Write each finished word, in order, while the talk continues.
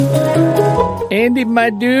Andy, my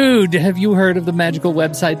dude, have you heard of the magical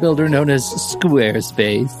website builder known as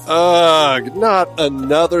Squarespace? Ugh, not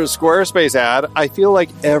another Squarespace ad. I feel like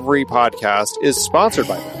every podcast is sponsored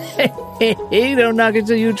by them. Hey, don't knock it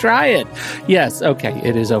till you try it. Yes, okay,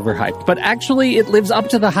 it is overhyped, but actually it lives up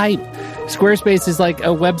to the hype. Squarespace is like a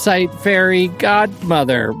website fairy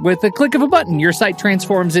godmother. With a click of a button, your site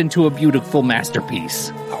transforms into a beautiful masterpiece.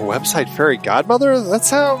 A website fairy godmother? That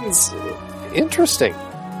sounds interesting.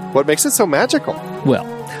 What makes it so magical? Well,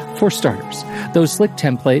 for starters, those slick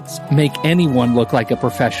templates make anyone look like a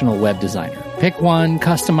professional web designer. Pick one,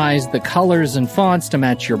 customize the colors and fonts to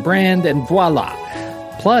match your brand, and voila.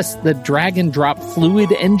 Plus, the drag-and-drop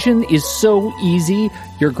Fluid engine is so easy,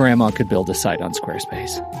 your grandma could build a site on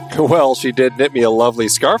Squarespace. Well, she did knit me a lovely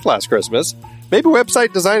scarf last Christmas. Maybe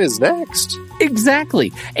website design is next.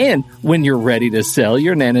 Exactly. And when you're ready to sell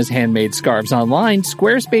your Nana's handmade scarves online,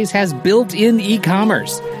 Squarespace has built-in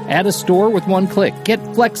e-commerce. Add a store with one click. Get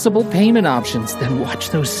flexible payment options. Then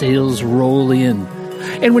watch those sales roll in.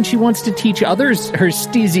 And when she wants to teach others her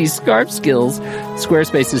steezy scarf skills,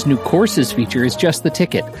 Squarespace's new courses feature is just the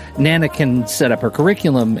ticket. Nana can set up her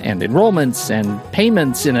curriculum and enrollments and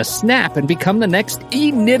payments in a snap and become the next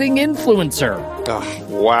e-knitting influencer. Oh,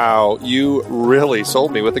 wow, you really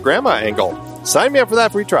sold me with the grandma angle. Sign me up for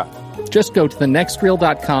that free trial. Just go to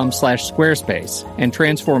thenextreel.com/Squarespace and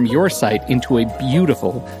transform your site into a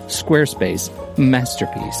beautiful Squarespace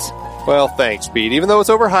masterpiece. Well, thanks, Pete. Even though it's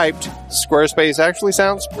overhyped, Squarespace actually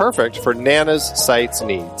sounds perfect for Nana's site's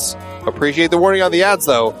needs. Appreciate the warning on the ads,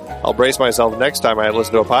 though. I'll brace myself next time I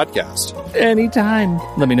listen to a podcast. Anytime.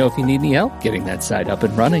 Let me know if you need any help getting that site up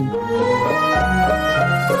and running.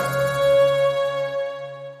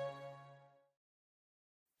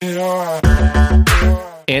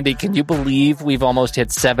 Andy, can you believe we've almost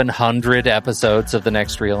hit 700 episodes of The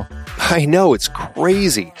Next Reel? I know, it's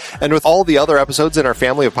crazy. And with all the other episodes in our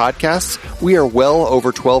family of podcasts, we are well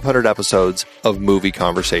over 1,200 episodes of movie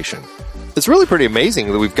conversation. It's really pretty amazing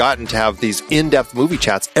that we've gotten to have these in-depth movie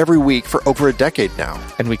chats every week for over a decade now.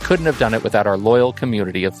 And we couldn't have done it without our loyal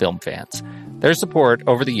community of film fans. Their support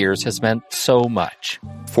over the years has meant so much.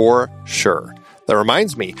 For sure. That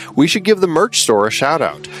reminds me, we should give the merch store a shout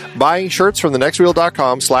out. Buying shirts from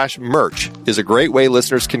thenextreel.com/merch is a great way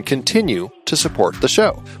listeners can continue to support the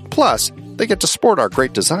show. Plus, they get to sport our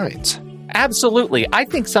great designs. Absolutely. I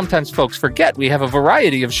think sometimes folks forget we have a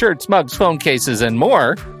variety of shirts, mugs, phone cases, and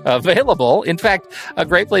more available. In fact, a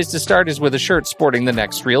great place to start is with a shirt sporting the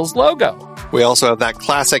Next Reel's logo. We also have that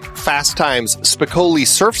classic Fast Times Spicoli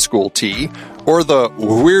Surf School tee, or the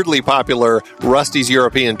weirdly popular Rusty's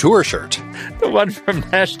European Tour shirt. The one from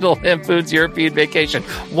National Hemp Foods European Vacation.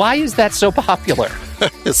 Why is that so popular?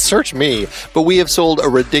 Search me, but we have sold a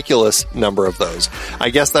ridiculous number of those.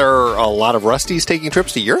 I guess there are a lot of Rustys taking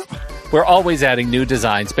trips to Europe? We're always adding new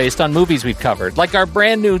designs based on movies we've covered, like our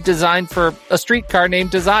brand new design for a streetcar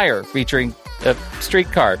named Desire, featuring a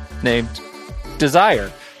streetcar named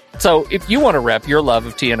Desire. So if you want to rep your love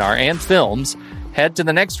of TNR and films, head to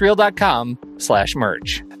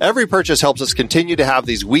thenextreel.com/merch. Every purchase helps us continue to have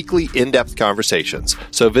these weekly in-depth conversations.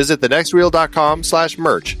 So visit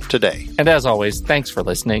thenextreel.com/merch today. And as always, thanks for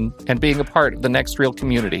listening and being a part of the Next Reel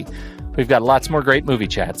community. We've got lots more great movie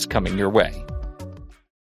chats coming your way.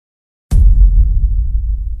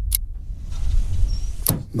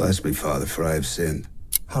 Bless me, Father, for I have sinned.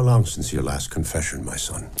 How long since your last confession, my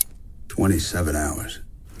son? 27 hours.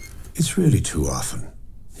 It's really too often.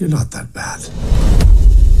 You're not that bad.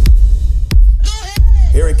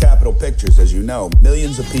 Here at Capitol Pictures, as you know,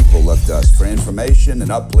 millions of people look to us for information and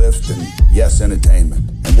uplift and, yes, entertainment.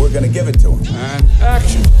 And we're going to give it to them. And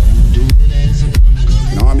action.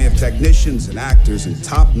 An army of technicians and actors and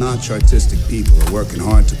top-notch artistic people are working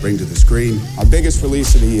hard to bring to the screen our biggest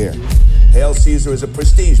release of the year. Hail Caesar is a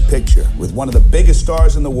prestige picture with one of the biggest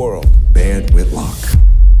stars in the world, Baird Whitlock.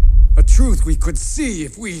 A truth we could see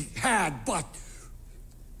if we had, but...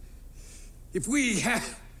 If we had...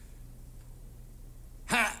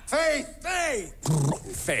 Faith!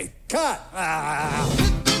 Faith! Cut!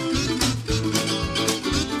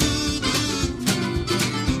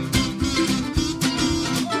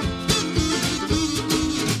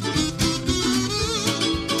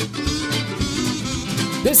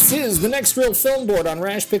 This is the Next Reel Film Board on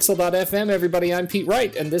rashpixel.fm. Everybody, I'm Pete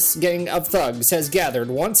Wright, and this gang of thugs has gathered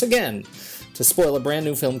once again to spoil a brand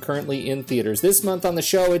new film currently in theaters. This month on the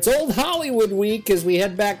show, it's Old Hollywood Week as we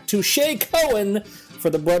head back to Shay Cohen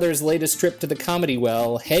for the brothers' latest trip to the comedy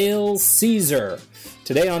well, Hail Caesar.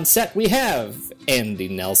 Today on set, we have Andy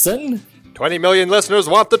Nelson. 20 million listeners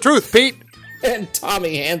want the truth, Pete! And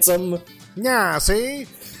Tommy Handsome. Yeah, see?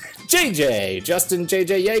 JJ, Justin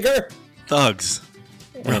JJ Yeager. thugs.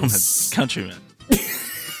 Romans, countrymen.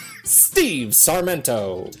 Steve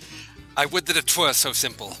Sarmento. I would that it were so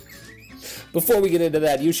simple. Before we get into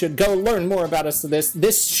that, you should go learn more about us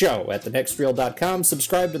this show at thenextreel.com.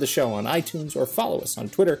 Subscribe to the show on iTunes or follow us on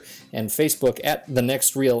Twitter and Facebook at The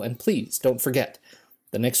Next Reel. And please don't forget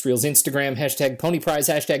The Next Reel's Instagram, hashtag PonyPrize,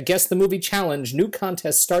 hashtag Guess the Movie Challenge. New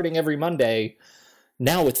contest starting every Monday,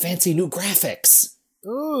 now with fancy new graphics.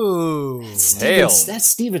 Ooh. That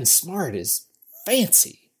Steven Smart is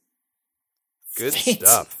fancy. Good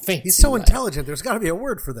stuff. Fancy. He's so intelligent, there's got to be a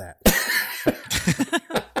word for that.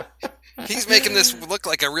 He's making this look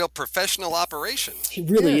like a real professional operation. He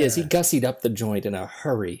really is. He gussied up the joint in a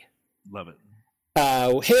hurry. Love it.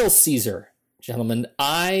 Hail Caesar, gentlemen.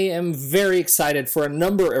 I am very excited for a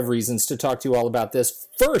number of reasons to talk to you all about this.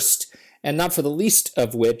 First, and not for the least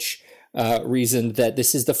of which reason, that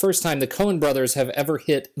this is the first time the Coen brothers have ever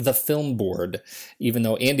hit the film board, even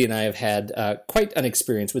though Andy and I have had quite an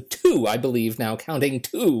experience with two, I believe now, counting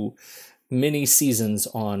two mini seasons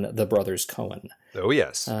on the Brothers Coen. Oh,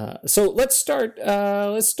 yes. So let's start.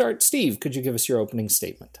 Steve, could you give us your opening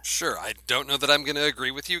statement? Sure. I don't know that I'm going to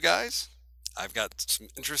agree with you guys. I've got some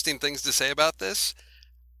interesting things to say about this.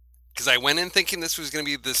 Because I went in thinking this was going to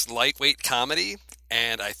be this lightweight comedy,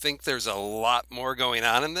 and I think there's a lot more going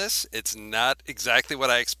on in this. It's not exactly what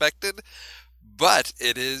I expected, but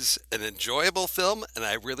it is an enjoyable film, and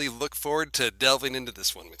I really look forward to delving into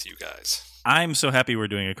this one with you guys. I'm so happy we're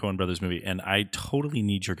doing a Coen Brothers movie, and I totally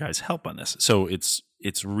need your guys' help on this. So it's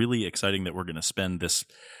really exciting that we're going to spend this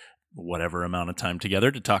whatever amount of time together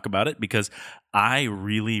to talk about it, because I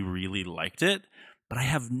really, really liked it, but I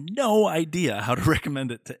have no idea how to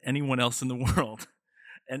recommend it to anyone else in the world.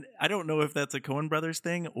 And I don't know if that's a Coen Brothers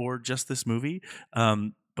thing or just this movie,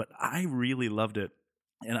 but I really loved it.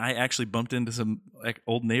 And I actually bumped into some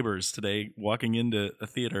old neighbors today walking into a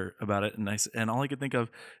theater about it, and all I could think of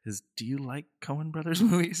is, do you like Coen Brothers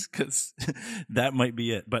movies? Because that might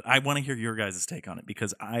be it. But I want to hear your guys' take on it,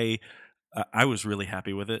 because I was really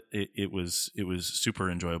happy with it. It was super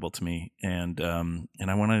enjoyable to me, and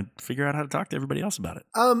I want to figure out how to talk to everybody else about it.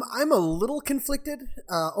 I'm a little conflicted,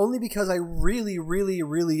 only because I really, really,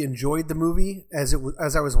 really enjoyed the movie as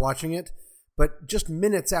I was watching it. But just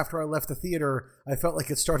minutes after I left the theater, I felt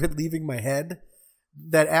like it started leaving my head.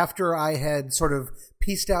 That after I had sort of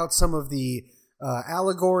pieced out some of the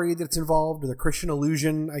allegory that's involved, or the Christian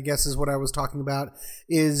illusion, I guess is what I was talking about,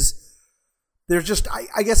 is there's just,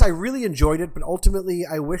 I guess I really enjoyed it, but ultimately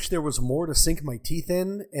I wish there was more to sink my teeth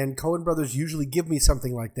in, and Coen Brothers usually give me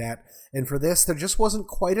something like that. And for this, there just wasn't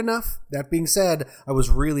quite enough. That being said, I was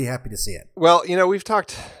really happy to see it. Well, we've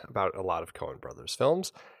talked about a lot of Coen Brothers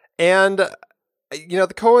films, and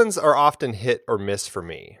the Coens are often hit or miss for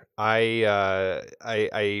me. I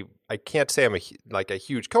can't say I'm a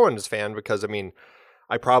huge Coens fan, because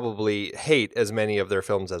I probably hate as many of their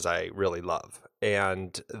films as I really love.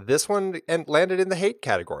 And this one landed in the hate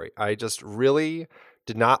category. I just really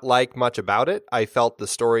did not like much about it. I felt the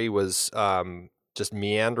story was just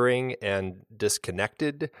meandering and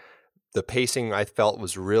disconnected. The pacing, I felt,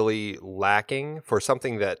 was really lacking for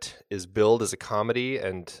something that is billed as a comedy,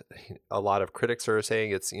 and a lot of critics are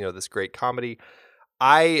saying it's this great comedy.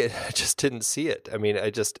 I just didn't see it.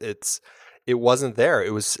 It wasn't there.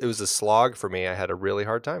 It was a slog for me. I had a really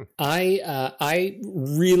hard time. I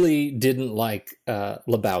really didn't like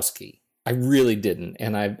Lebowski. I really didn't,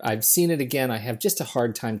 and I've seen it again. I have just a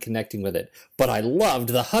hard time connecting with it, but I loved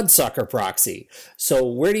the Hudsucker Proxy. So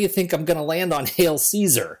where do you think I'm going to land on Hail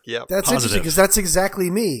Caesar? Yeah, that's interesting, because that's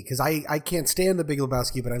exactly me. Because I can't stand the Big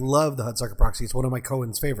Lebowski, but I love the Hudsucker Proxy. It's one of my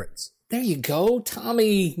Coen's favorites. There you go,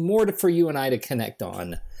 Tommy. More for you and I to connect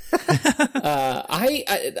on. I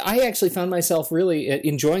actually found myself really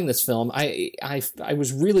enjoying this film. I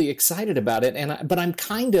was really excited about it, but I'm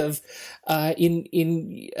kind of in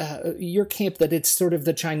your camp that it's sort of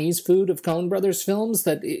the Chinese food of Coen Brothers films,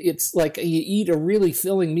 that it's like you eat a really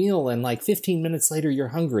filling meal and like 15 minutes later you're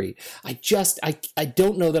hungry. I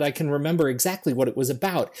don't know that I can remember exactly what it was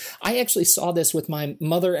about. I actually saw this with my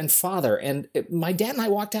mother and father, and my dad and I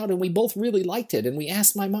walked out and we both really liked it, and we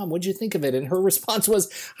asked my mom, what'd you think of it? And her response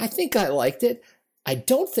was, I think I liked it. I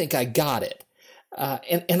don't think I got it.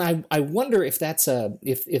 And I wonder if that's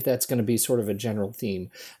if that's going to be sort of a general theme.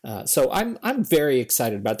 So I'm very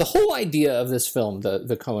excited about it. The whole idea of this film,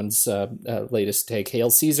 the Coen's latest take, Hail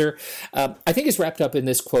Caesar, I think is wrapped up in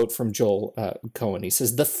this quote from Joel Coen. He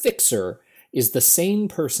says, "The fixer is the sane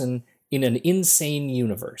person in an insane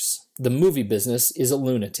universe. The movie business is a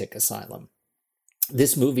lunatic asylum."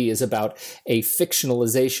 This movie is about a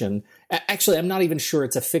fictionalization. Actually, I'm not even sure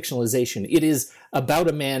it's a fictionalization. It is about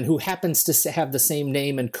a man who happens to have the same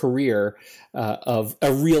name and career of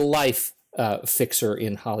a real life fixer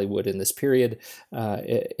in Hollywood in this period,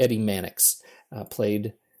 Eddie Mannix,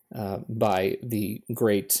 played by the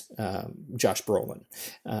great Josh Brolin.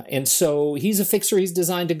 And so he's a fixer. He's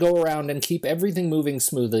designed to go around and keep everything moving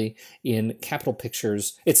smoothly in Capitol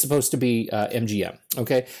Pictures. It's supposed to be MGM,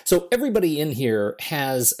 okay? So everybody in here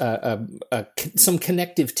has some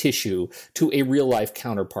connective tissue to a real-life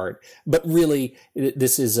counterpart, but really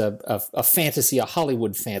this is a fantasy, a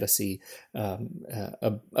Hollywood fantasy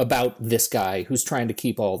about this guy who's trying to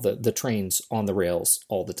keep all the trains on the rails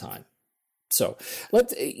all the time. So,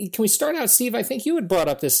 can we start out, Steve? I think you had brought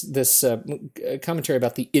up this commentary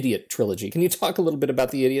about the Idiot trilogy. Can you talk a little bit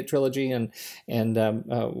about the Idiot trilogy and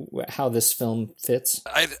how this film fits?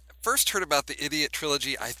 I'd first heard about the Idiot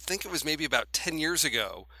trilogy, I think it was maybe about 10 years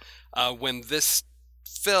ago, when this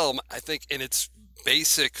film, I think in its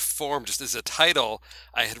basic form, just as a title,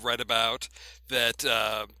 I had read about that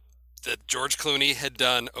George Clooney had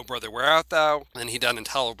done Oh Brother, Where Art Thou? And he'd done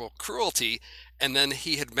Intolerable Cruelty. And then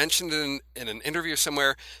he had mentioned in an interview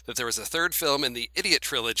somewhere that there was a third film in the Idiot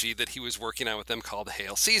trilogy that he was working on with them called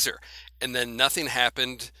Hail Caesar. And then nothing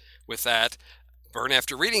happened with that. Burn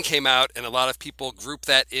After Reading came out, and a lot of people group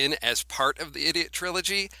that in as part of the Idiot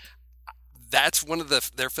trilogy. That's one of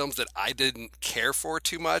their films that I didn't care for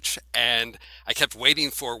too much, and I kept waiting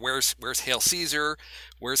for where's Hail Caesar?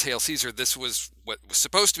 Where's Hail Caesar? This was what was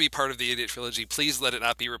supposed to be part of the Idiot trilogy. Please let it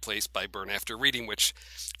not be replaced by Burn After Reading, which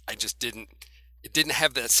I just didn't. It didn't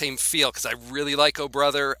have that same feel, because I really like Oh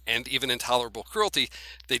Brother and even Intolerable Cruelty.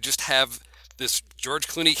 They just have this George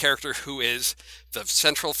Clooney character who is the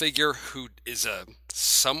central figure, who is a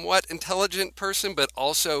somewhat intelligent person, but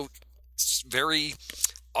also very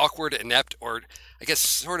awkward, inept, or I guess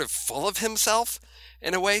sort of full of himself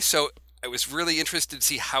in a way. So I was really interested to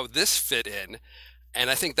see how this fit in. And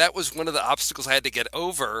I think that was one of the obstacles I had to get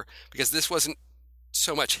over, because this wasn't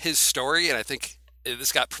so much his story. And I think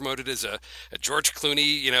this got promoted as a George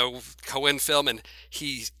Clooney, Coen film, and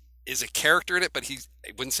he is a character in it, but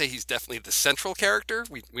I wouldn't say he's definitely the central character.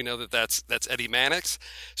 We know that's Eddie Mannix.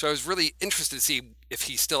 So I was really interested to see if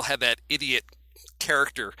he still had that idiot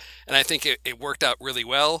character, and I think it worked out really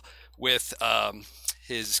well with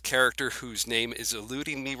his character, whose name is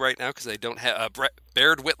eluding me right now because I don't have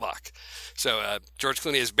Baird Whitlock. So George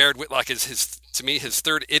Clooney as Baird Whitlock is his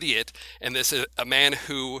third idiot, and this is a man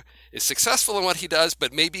who is successful in what he does,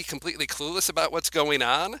 but maybe completely clueless about what's going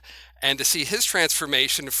on. And to see his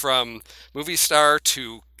transformation from movie star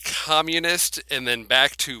to communist and then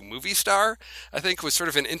back to movie star, I think was sort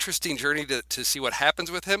of an interesting journey to see what happens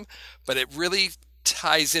with him. But it really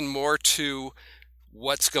ties in more to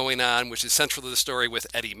what's going on, which is central to the story with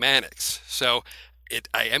Eddie Mannix. So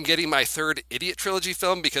I am getting my third Idiot trilogy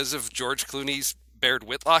film because of George Clooney's Baird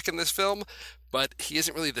Whitlock in this film, but he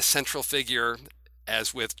isn't really the central figure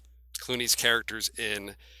as with Clooney's characters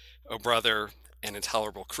in Oh Brother and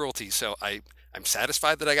Intolerable Cruelty. So I'm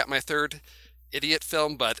satisfied that I got my third Idiot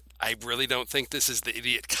film, but I really don't think this is the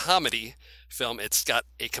Idiot comedy film. It's got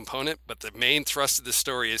a component, but the main thrust of the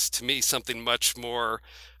story is, to me, something much more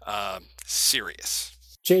serious.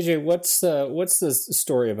 JJ, what's the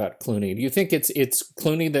story about Clooney? Do you think it's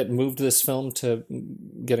Clooney that moved this film to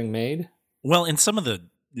getting made? Well, in some of the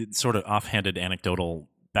sort of offhanded anecdotal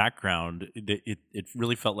background, it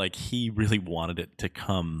really felt like he really wanted it to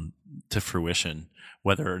come to fruition,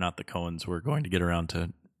 whether or not the Coens were going to get around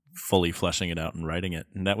to fully fleshing it out and writing it.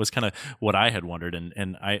 And that was kind of what I had wondered.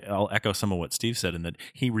 And I'll echo some of what Steve said, in that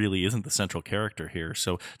he really isn't the central character here.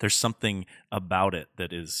 So there's something about it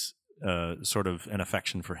that is sort of an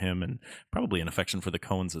affection for him, and probably an affection for the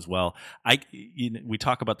Coens as well. We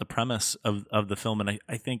talk about the premise of the film, and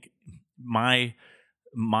I think my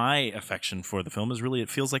affection for the film is really, it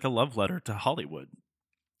feels like a love letter to Hollywood.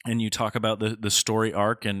 And you talk about the story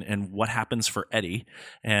arc and what happens for Eddie,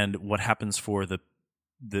 and what happens for the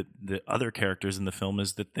other characters in the film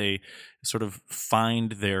is that they sort of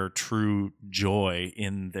find their true joy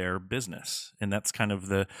in their business. And that's kind of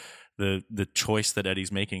the choice that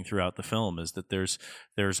Eddie's making throughout the film, is that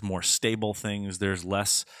there's more stable things, there's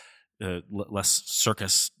less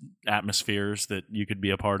circus atmospheres that you could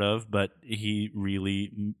be a part of, but he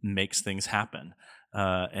really makes things happen.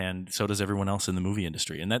 and so does everyone else in the movie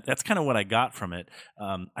industry. And that's kind of what I got from it.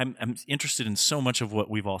 I'm interested in so much of what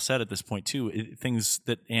we've all said at this point too. Things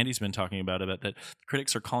that Andy's been talking about that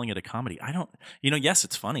critics are calling it a comedy. I don't, yes,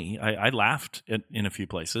 it's funny. I laughed in a few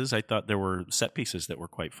places. I thought there were set pieces that were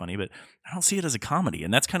quite funny, but I don't see it as a comedy.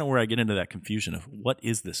 And that's kind of where I get into that confusion of what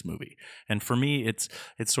is this movie? And for me, it's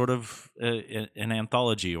sort of an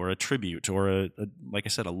anthology or a tribute or like I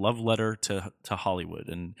said, a love letter to Hollywood.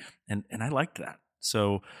 And I liked that.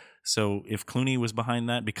 So if Clooney was behind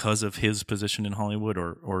that because of his position in Hollywood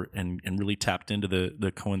and really tapped into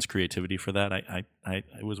the Coen's creativity for that,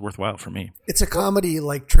 it was worthwhile for me. It's a comedy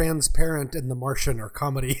like Transparent and The Martian are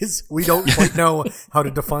comedies. We don't quite know how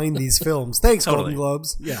to define these films. Thanks, Totally. Golden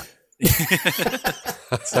Globes. Yeah.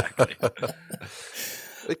 Exactly.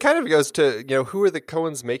 It kind of goes to, who are the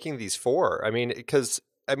Coens making these for?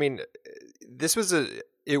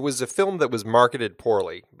 It was a film that was marketed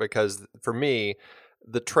poorly because for me,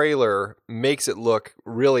 the trailer makes it look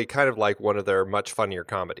really kind of like one of their much funnier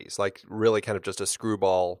comedies, like really kind of just a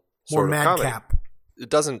screwball sort More of comedy. madcap. It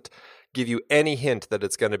doesn't give you any hint that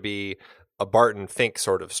it's going to be a Barton Fink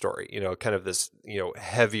sort of story, kind of this,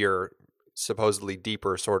 heavier, supposedly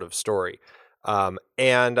deeper sort of story.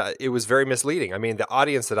 And it was very misleading. I mean, the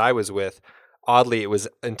audience that I was with, oddly, it was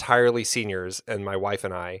entirely seniors and my wife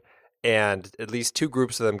and I, and at least two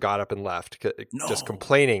groups of them got up and left, just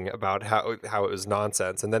complaining about how it was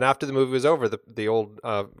nonsense. And then after the movie was over, the old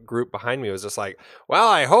group behind me was just like, well,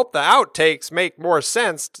 I hope the outtakes make more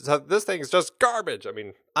sense. This thing is just garbage. I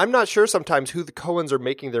mean, I'm not sure sometimes who the Coens are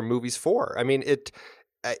making their movies for. I mean,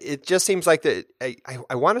 it just seems like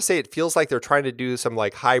I want to say it feels like they're trying to do some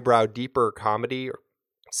like highbrow, deeper comedy or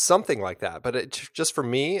something like that. But it just for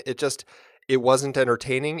me, it wasn't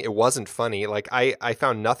entertaining. It wasn't funny. Like I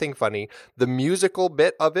found nothing funny. The musical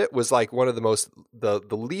bit of it was like one of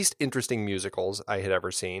the least interesting musicals I had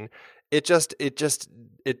ever seen. It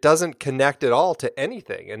doesn't connect at all to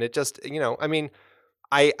anything. And it just,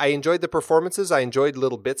 I enjoyed the performances. I enjoyed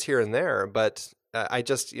little bits here and there, but I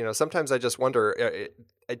just, sometimes I just wonder,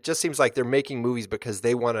 it just seems like they're making movies because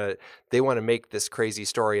they want to make this crazy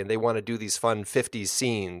story and they want to do these fun 50s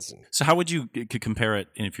scenes. So how would you compare it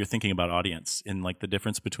if you're thinking about audience in like the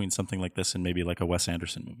difference between something like this and maybe like a Wes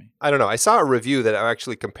Anderson movie? I don't know. I saw a review that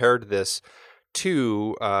actually compared this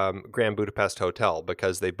to Grand Budapest Hotel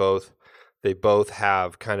because they both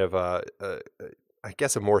have kind of I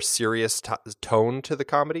guess a more serious tone to the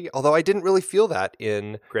comedy, although I didn't really feel that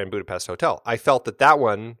in Grand Budapest Hotel. I felt that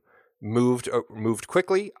one moved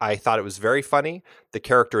quickly. I thought it was very funny. The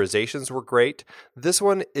characterizations were great. This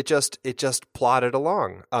one, it just plodded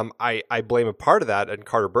along. I blame a part of that on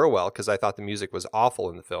Carter Burwell because I thought the music was awful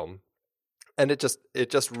in the film. And it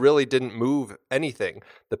just really didn't move anything.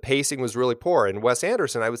 The pacing was really poor. And Wes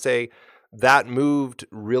Anderson, I would say, that moved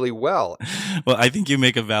really well. Well, I think you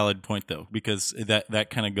make a valid point, though, because that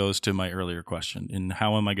kind of goes to my earlier question. And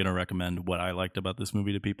how am I going to recommend what I liked about this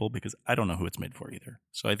movie to people? Because I don't know who it's made for either.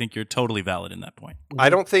 So I think you're totally valid in that point. I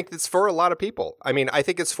don't think it's for a lot of people. I mean, I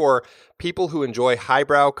think it's for people who enjoy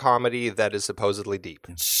highbrow comedy that is supposedly deep.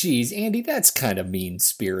 Jeez, Andy, that's kind of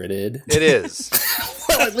mean-spirited. It is.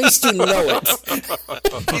 Well, at least you know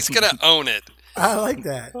it. He's going to own it. I like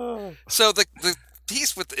that. So the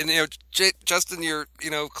piece with, Justin, your,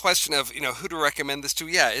 question of, who to recommend this to.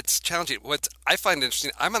 Yeah, it's challenging. What I find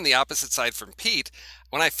interesting, I'm on the opposite side from Pete.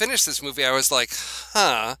 When I finished this movie, I was like,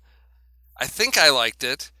 I think I liked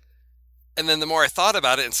it. And then the more I thought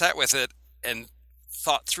about it and sat with it and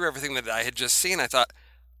thought through everything that I had just seen, I thought,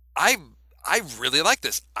 I really like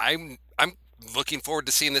this. I'm looking forward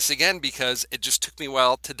to seeing this again because it just took me a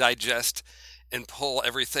while to digest and pull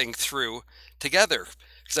everything through together.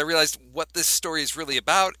 Because I realized what this story is really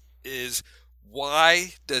about is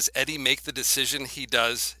why does Eddie make the decision he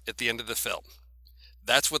does at the end of the film?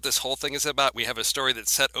 That's what this whole thing is about. We have a story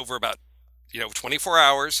that's set over about 24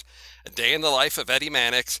 hours, a day in the life of Eddie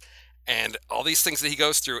Mannix, and all these things that he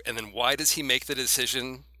goes through. And then why does he make the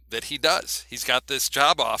decision that he does? He's got this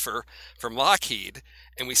job offer from Lockheed,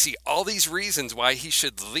 and we see all these reasons why he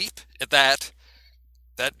should leap at that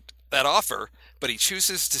offer, but he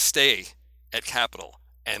chooses to stay at Capitol.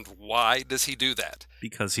 And why does he do that?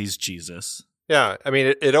 Because he's Jesus. Yeah, I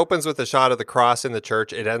mean, it opens with a shot of the cross in the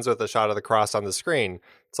church. It ends with a shot of the cross on the screen.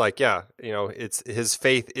 It's like, it's his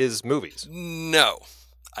faith is movies. No,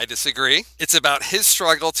 I disagree. It's about his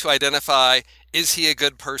struggle to identify, is he a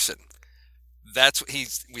good person? That's we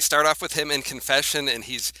start off with him in confession, and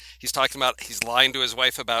he's talking about he's lying to his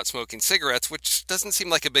wife about smoking cigarettes, which doesn't seem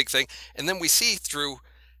like a big thing. And then we see through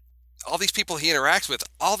all these people he interacts with,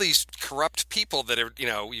 all these corrupt people that are,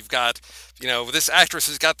 you've got, this actress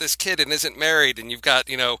has got this kid and isn't married, and you've got,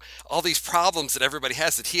 all these problems that everybody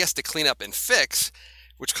has that he has to clean up and fix,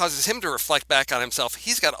 which causes him to reflect back on himself.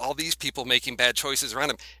 He's got all these people making bad choices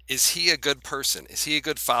around him. Is he a good person? Is he a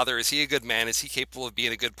good father? Is he a good man? Is he capable of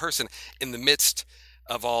being a good person in the midst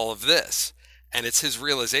of all of this? And it's his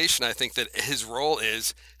realization, I think, that his role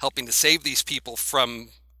is helping to save these people from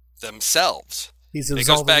themselves. He's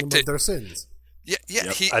absolving them of their sins. Yeah. Yep.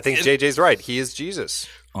 I think JJ's right. He is Jesus.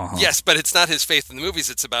 Uh-huh. Yes, but it's not his faith in the movies.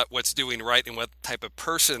 It's about what's doing right and what type of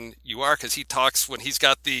person you are. Because he talks when he's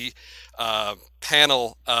got the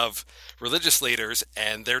panel of religious leaders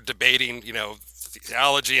and they're debating,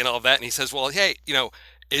 theology and all that. And he says, well, hey,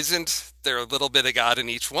 isn't there a little bit of God in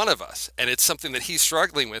each one of us? And it's something that he's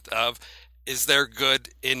struggling with is there good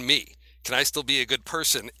in me? Can I still be a good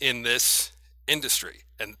person in this industry?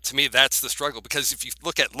 And to me, that's the struggle, because if you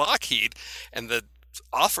look at Lockheed and the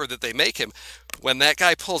offer that they make him, when that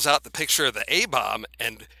guy pulls out the picture of the A-bomb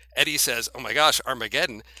and Eddie says, oh my gosh,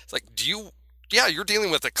 Armageddon, it's like, you're dealing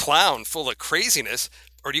with a clown full of craziness,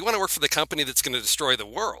 or do you want to work for the company that's going to destroy the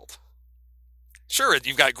world? Sure,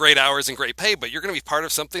 you've got great hours and great pay, but you're going to be part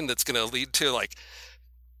of something that's going to lead to like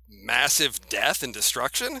massive death and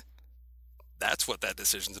destruction? That's what that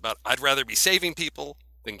decision's about. I'd rather be saving people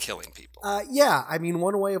than killing people.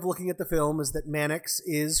 One way of looking at the film is that Mannix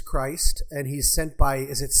is Christ, and he's sent by,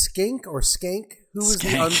 is it Skink or Skank? Who is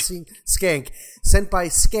the unseen? Skank. Sent by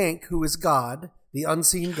Skank, who is God, the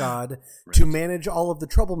unseen God, right, to manage all of the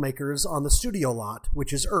troublemakers on the studio lot,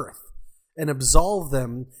 which is Earth, and absolve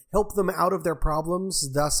them, help them out of their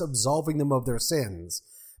problems, thus absolving them of their sins.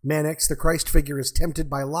 Mannix, the Christ figure, is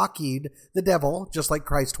tempted by Lockheed, the devil, just like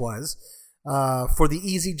Christ was, for the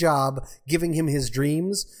easy job, giving him his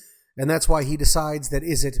dreams, and that's why he decides that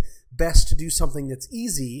is it best to do something that's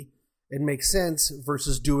easy and makes sense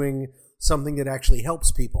versus doing something that actually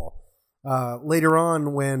helps people. Later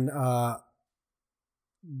on, when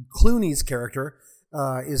Clooney's character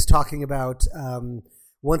is talking about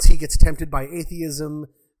once he gets tempted by atheism,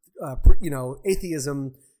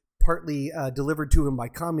 atheism partly delivered to him by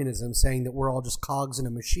communism, saying that we're all just cogs in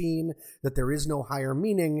a machine, that there is no higher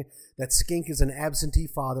meaning, that Skink is an absentee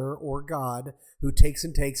father or God who takes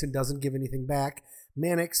and doesn't give anything back.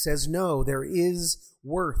 Mannix says no, there is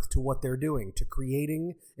worth to what they're doing, to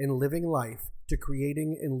creating and living life, to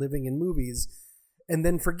creating and living in movies, and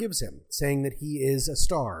then forgives him, saying that he is a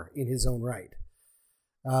star in his own right.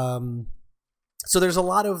 So there's a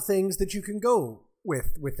lot of things that you can go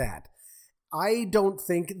with that. I don't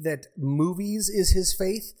think that movies is his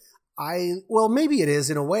faith. Maybe it is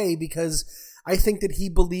in a way, because I think that he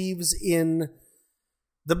believes in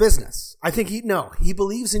the business. I think he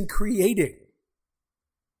believes in creating.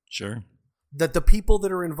 Sure. That the people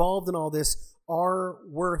that are involved in all this are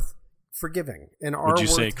worth forgiving and are worth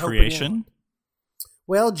helping. Would you say creation?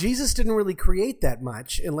 Well, Jesus didn't really create that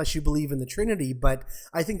much unless you believe in the Trinity, but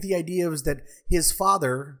I think the idea is that his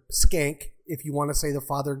father, Skank, if you want to say the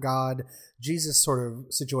Father God, Jesus sort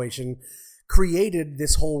of situation, created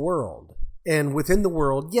this whole world. And within the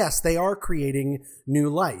world, yes, they are creating new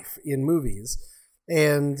life in movies.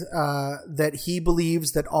 And that he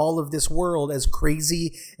believes that all of this world, as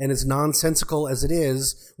crazy and as nonsensical as it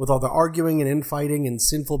is, with all the arguing and infighting and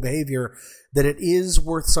sinful behavior, that it is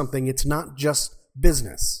worth something. It's not just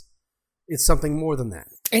business. It's something more than that.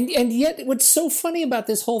 And yet what's so funny about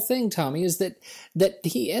this whole thing, Tommy, is that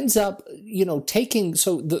he ends up, taking,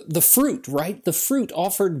 so the fruit, right? The fruit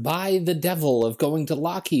offered by the devil of going to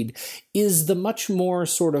Lockheed is the much more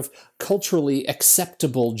sort of culturally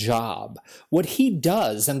acceptable job. What he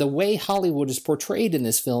does and the way Hollywood is portrayed in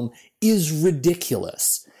this film is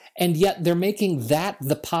ridiculous. And yet they're making that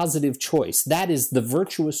the positive choice. That is the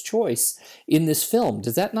virtuous choice in this film.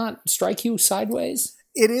 Does that not strike you sideways?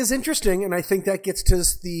 It is interesting, and I think that gets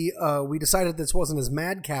to we decided this wasn't as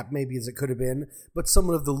madcap maybe as it could have been, but some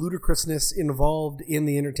of the ludicrousness involved in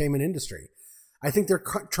the entertainment industry. I think they're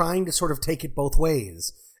trying to sort of take it both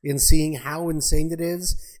ways in seeing how insane it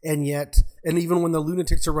is, and even when the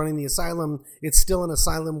lunatics are running the asylum, it's still an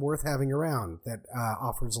asylum worth having around that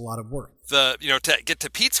offers a lot of worth. To get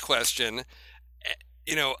to Pete's question,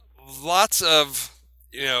 lots of,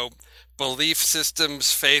 belief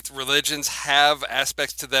systems, faith, religions have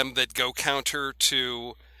aspects to them that go counter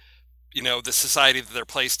to, the society that they're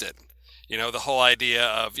placed in. The whole idea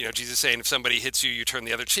of, Jesus saying if somebody hits you, you turn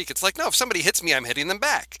the other cheek. It's like, no, if somebody hits me, I'm hitting them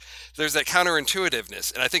back. There's that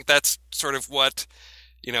counterintuitiveness. And I think that's sort of what,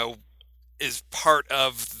 is part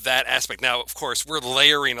of that aspect. Now, of course, we're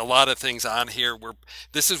layering a lot of things on here.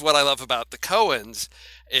 This is what I love about the Coens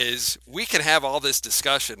is we can have all this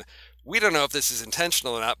discussion, we don't know if this is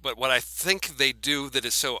intentional or not, but what I think they do that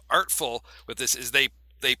is so artful with this is they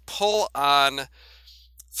pull on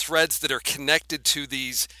threads that are connected to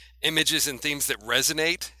these images and themes that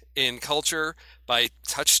resonate in culture by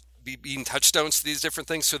being touchstones to these different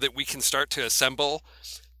things, so that we can start to assemble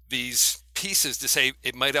these pieces to say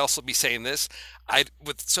it might also be saying this.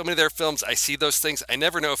 With so many of their films, I see those things. I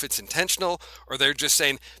never know if it's intentional or they're just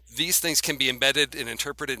saying these things can be embedded and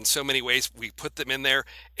interpreted in so many ways. We put them in there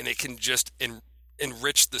and it can just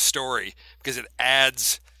enrich the story because it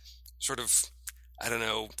adds sort of, I don't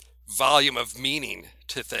know, volume of meaning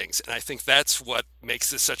to things. And I think that's what makes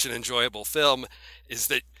this such an enjoyable film, is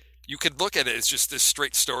that you could look at it as just this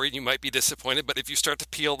straight story and you might be disappointed, but if you start to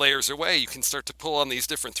peel layers away, you can start to pull on these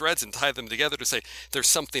different threads and tie them together to say there's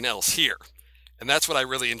something else here. And that's what I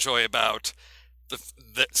really enjoy about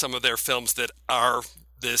some of their films that are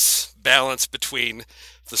this balance between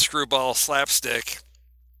the screwball slapstick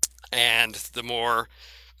and the more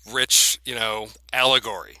rich,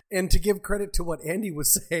 allegory. And to give credit to what Andy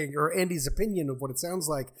was saying, or Andy's opinion of what it sounds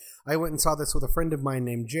like, I went and saw this with a friend of mine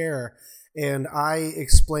named Jer, and I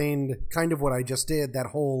explained kind of what I just did, that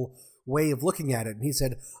whole way of looking at it. And he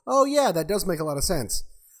said, oh yeah, that does make a lot of sense.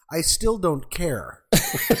 I still don't care.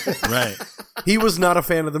 Right. He was not a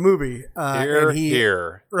fan of the movie.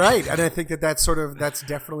 Here. Right. And I think that's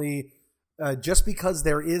definitely, just because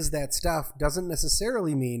there is that stuff doesn't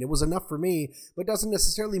necessarily mean, it was enough for me, but doesn't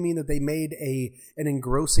necessarily mean that they made an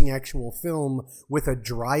engrossing actual film with a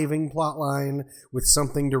driving plot line, with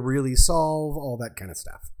something to really solve, all that kind of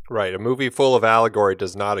stuff. Right. A movie full of allegory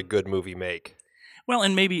does not a good movie make. Well,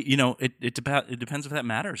 and maybe, it depends if that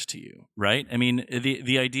matters to you, right? I mean,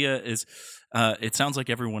 the idea is, it sounds like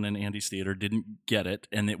everyone in Andy's theater didn't get it,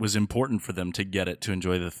 and it was important for them to get it to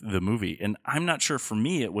enjoy the movie. And I'm not sure for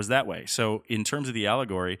me it was that way. So in terms of the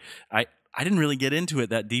allegory, I didn't really get into it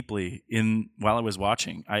that deeply while I was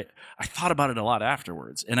watching. I thought about it a lot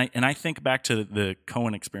afterwards, and I think back to the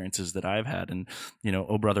Coen experiences that I've had, and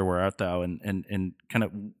Oh Brother, Where Art Thou, and kind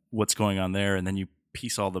of what's going on there, and then you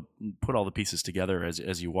put all the pieces together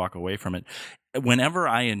as you walk away from it. Whenever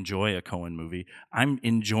I enjoy a Coen movie, I'm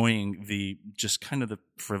enjoying the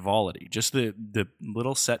frivolity, just the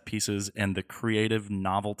little set pieces and the creative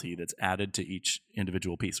novelty that's added to each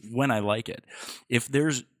individual piece when I like it. If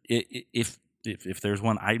there's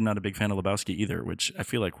one, I'm not a big fan of Lebowski either, which I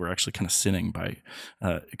feel like we're actually kind of sinning by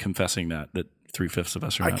confessing that 3/5 of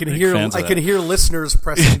us are not big fans of that. I can hear listeners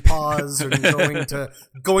pressing pause and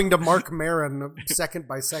going to Mark Maron second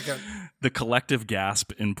by second. The collective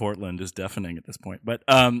gasp in Portland is deafening at this point. But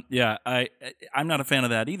I'm not a fan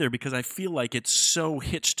of that either, because I feel like it's so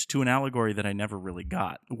hitched to an allegory that I never really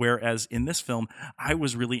got. Whereas in this film, I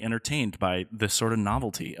was really entertained by the sort of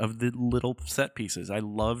novelty of the little set pieces. I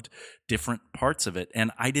loved different parts of it,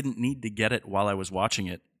 and I didn't need to get it while I was watching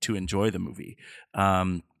it to enjoy the movie.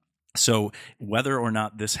 So whether or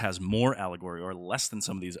not this has more allegory or less than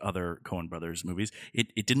some of these other Coen Brothers movies,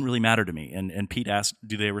 it didn't really matter to me. And Pete asked,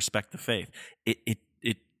 do they respect the faith? It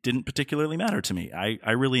didn't particularly matter to me.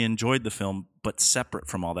 I really enjoyed the film, but separate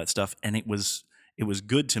from all that stuff. And it was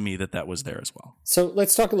good to me that was there as well. So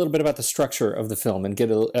let's talk a little bit about the structure of the film and get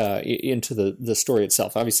into the story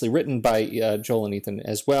itself. Obviously written by Joel and Ethan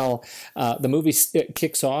as well. The movie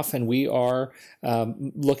kicks off and we are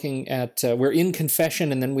looking at, we're in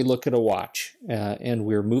confession, and then we look at a watch, and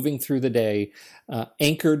we're moving through the day,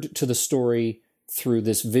 anchored to the story through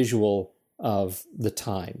this visual of the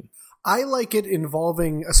time. I like it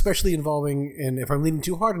especially involving, and if I'm leaning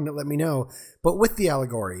too hard on it, let me know, but with the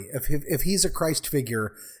allegory. If he's a Christ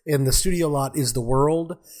figure and the studio lot is the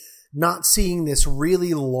world, not seeing this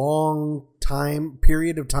really long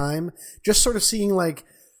period of time, just sort of seeing like,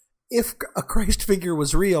 if a Christ figure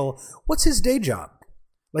was real, what's his day job?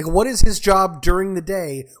 Like, what is his job during the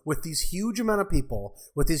day with these huge amount of people,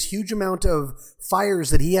 with this huge amount of fires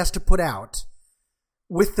that he has to put out,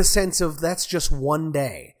 with the sense of that's just one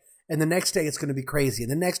day. And the next day it's going to be crazy. And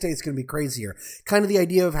the next day it's going to be crazier. Kind of the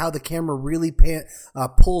idea of how the camera really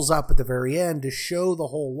pulls up at the very end to show the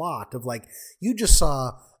whole lot of, like, you just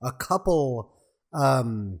saw a couple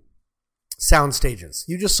sound stages.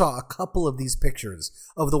 You just saw a couple of these pictures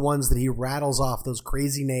of the ones that he rattles off, those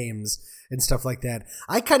crazy names and stuff like that.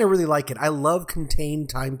 I kind of really like it. I love contained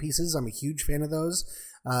timepieces. I'm a huge fan of those.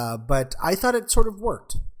 But I thought it sort of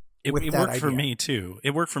worked. It worked for me too.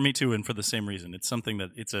 It worked for me too, and for the same reason. It's something that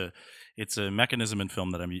it's a mechanism in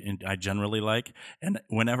film that I generally like. And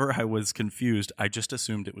whenever I was confused, I just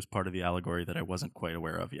assumed it was part of the allegory that I wasn't quite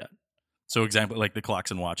aware of yet. So, example, like the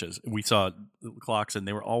clocks and watches. We saw clocks, and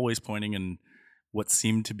they were always pointing in what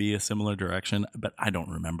seemed to be a similar direction, but I don't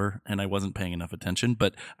remember, and I wasn't paying enough attention.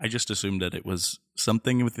 But I just assumed that it was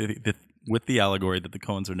something with the allegory that the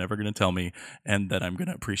Coens are never going to tell me, and that I'm going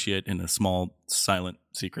to appreciate in a small, silent,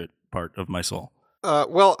 secret part of my soul.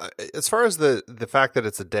 Well, as far as the fact that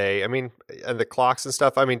it's a day, I mean, and the clocks and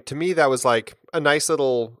stuff, I mean, to me, that was like a nice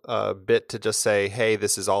little bit to just say, hey,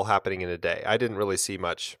 this is all happening in a day. I didn't really see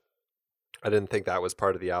much. I didn't think that was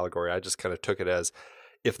part of the allegory. I just kind of took it as,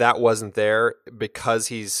 if that wasn't there, because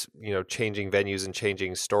he's, changing venues and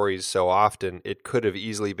changing stories so often, it could have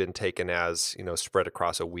easily been taken as, spread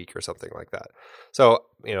across a week or something like that. So,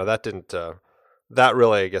 that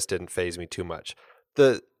really, I guess, didn't faze me too much.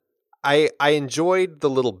 I enjoyed the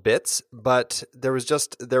little bits, but there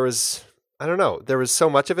was I don't know, there was so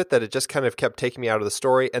much of it that it just kind of kept taking me out of the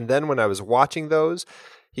story. And then when I was watching those,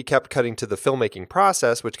 he kept cutting to the filmmaking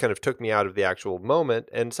process, which kind of took me out of the actual moment.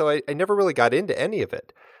 And so I never really got into any of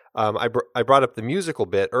it. I brought up the musical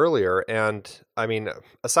bit earlier. And I mean,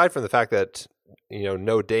 aside from the fact that,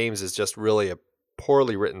 No Dames is just really a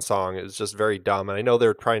poorly written song, it was just very dumb. And I know they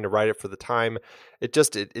were trying to write it for the time. It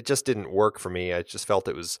just didn't work for me. I just felt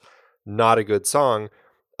it was not a good song.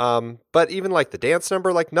 But even like the dance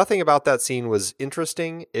number, like nothing about that scene was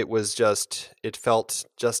interesting. It felt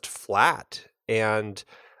just flat. And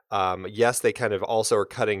yes, they kind of also are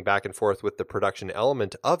cutting back and forth with the production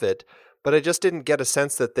element of it, but I just didn't get a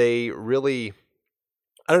sense that they really,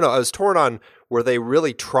 I don't know, I was torn on, were they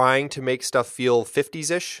really trying to make stuff feel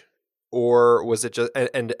 50s-ish? Or was it just,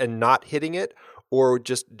 and not hitting it? Or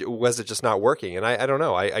was it just not working? And I don't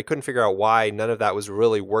know. I couldn't figure out why none of that was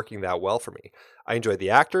really working that well for me. I enjoyed the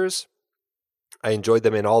actors. I enjoyed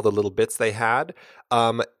them in all the little bits they had.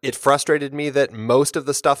 It frustrated me that most of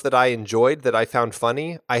the stuff that I enjoyed, that I found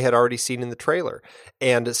funny, I had already seen in the trailer.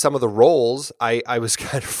 And some of the roles, I was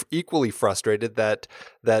kind of equally frustrated that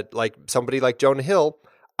like somebody like Jonah Hill,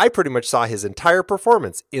 I pretty much saw his entire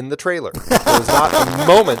performance in the trailer. There was not a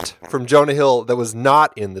moment from Jonah Hill that was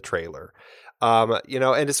not in the trailer. And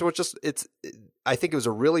I think it was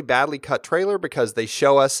a really badly cut trailer because they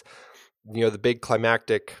show us, the big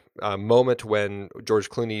climactic moment when George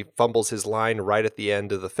Clooney fumbles his line right at the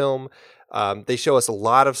end of the film. They show us a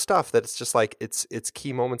lot of stuff that's just like it's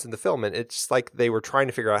key moments in the film, and it's just like they were trying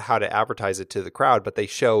to figure out how to advertise it to the crowd, but they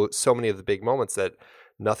show so many of the big moments that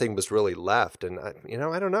nothing was really left. And I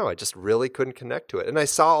don't know, I just really couldn't connect to it. And I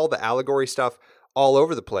saw all the allegory stuff all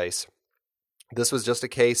over the place. This was just a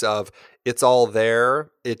case of it's all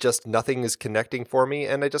there. It just, nothing is connecting for me,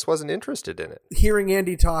 and I just wasn't interested in it. Hearing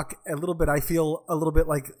Andy talk a little bit, I feel a little bit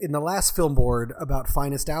like in the last film board about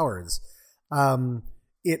Finest Hours.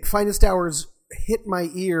 Finest Hours hit my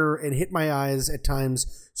ear and hit my eyes at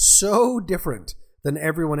times so different than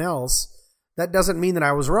everyone else. That doesn't mean that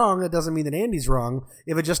I was wrong. That doesn't mean that Andy's wrong.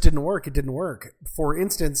 If it just didn't work, it didn't work. For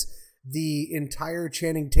instance, the entire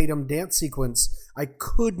Channing Tatum dance sequence, I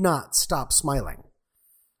could not stop smiling.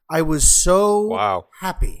 I was so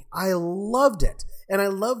happy. I loved it. And I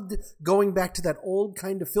loved going back to that old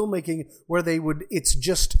kind of filmmaking where it's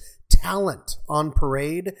just talent on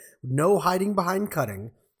parade, no hiding behind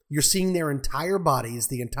cutting. You're seeing their entire bodies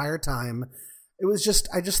the entire time. It was just,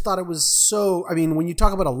 I just thought it was so, I mean, when you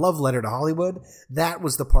talk about a love letter to Hollywood, that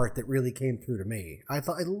was the part that really came through to me. I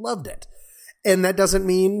loved it. And that doesn't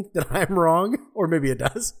mean that I'm wrong, or maybe it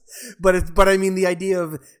does. But I mean, the idea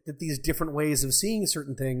of that these different ways of seeing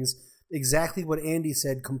certain things, exactly what Andy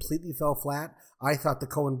said, completely fell flat. I thought the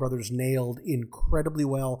Coen brothers nailed incredibly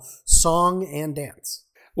well, song and dance.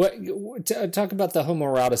 Talk about the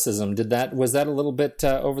homoeroticism. Was that a little bit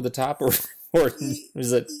over the top, or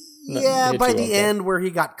was it? Yeah, by the end where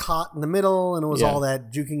he got caught in the middle and it was all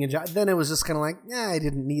that juking and then it was just kind of like, I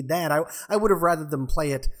didn't need that. I would have rather them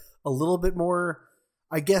play it a little bit more,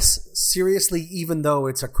 I guess, seriously, even though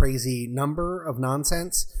it's a crazy number of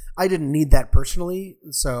nonsense. I didn't need that personally,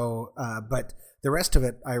 so but the rest of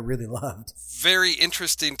it I really loved. Very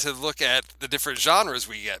interesting to look at the different genres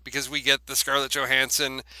we get, because we get the Scarlett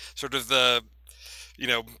Johansson, sort of the,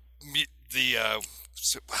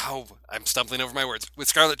 I'm stumbling over my words. With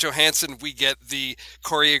Scarlett Johansson, we get the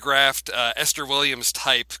choreographed Esther Williams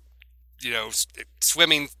type,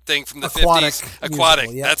 swimming thing from the 50s. Aquatic.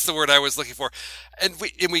 Musical, that's the word I was looking for. And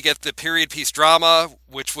we get the period piece drama,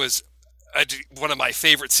 which was one of my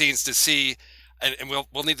favorite scenes to see. And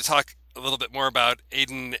we'll need to talk a little bit more about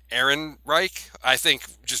Aiden Ehrenreich. I think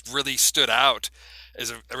just really stood out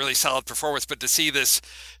as a really solid performance. But to see this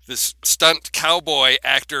stunt cowboy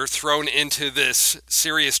actor thrown into this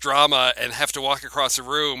serious drama and have to walk across a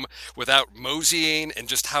room without moseying, and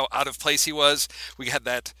just how out of place he was. We had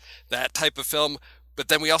that type of film, but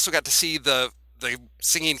then we also got to see the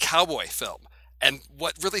singing cowboy film. And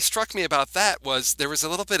what really struck me about that was there was a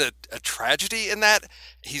little bit of a tragedy in that.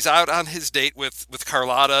 He's out on his date with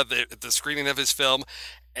Carlotta at the screening of his film,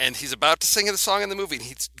 and he's about to sing the song in the movie. And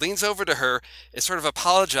he leans over to her and sort of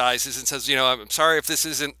apologizes and says, I'm sorry if this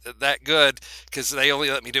isn't that good because they only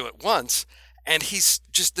let me do it once. And he's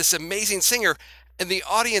just this amazing singer. And the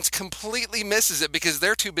audience completely misses it because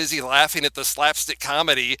they're too busy laughing at the slapstick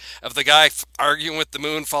comedy of the guy arguing with the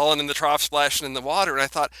moon, falling in the trough, splashing in the water. And I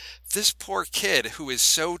thought, this poor kid who is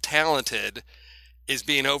so talented is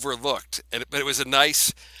being overlooked. But it was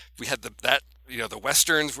we had the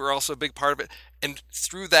Westerns were also a big part of it. And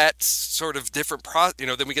through that sort of different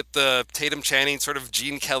then we get the Tatum Channing sort of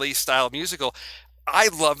Gene Kelly style musical. I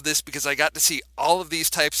love this because I got to see all of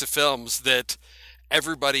these types of films that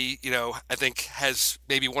everybody, I think has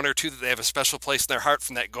maybe one or two that they have a special place in their heart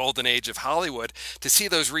from that golden age of Hollywood, to see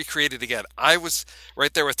those recreated again. I was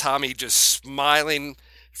right there with Tommy, just smiling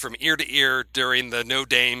from ear to ear during the No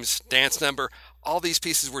Dames dance number. All these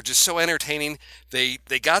pieces were just so entertaining. They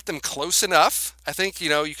got them close enough. I think,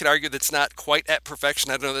 you could argue that's not quite at perfection.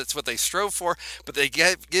 I don't know that's what they strove for, but they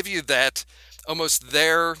give you that almost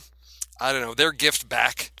their gift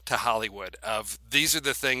back to Hollywood of these are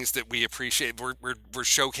the things that we appreciate. We're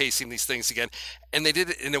showcasing these things again. And they did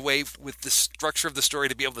it in a way with the structure of the story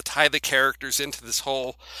to be able to tie the characters into this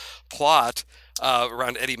whole plot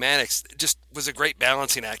around Eddie Mannix. It just was a great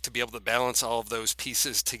balancing act to be able to balance all of those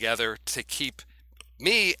pieces together to keep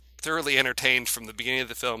me thoroughly entertained from the beginning of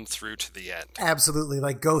the film through to the end. Absolutely.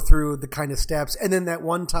 Like go through the kind of steps. And then that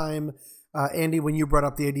one time, Andy, when you brought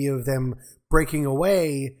up the idea of them breaking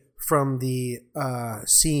away from the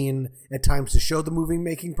scene at times to show the movie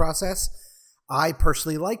making process, I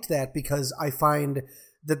personally liked that because I find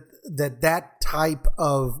that type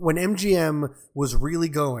of, when MGM was really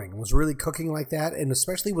cooking like that, and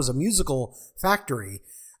especially was a musical factory,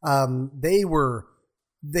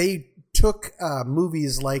 they took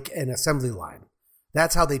movies like an assembly line.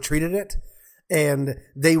 That's how they treated it. And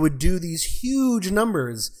they would do these huge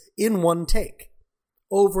numbers in one take,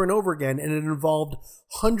 over and over again, and it involved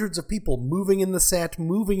hundreds of people moving in the set,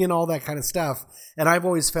 moving in all that kind of stuff. And I've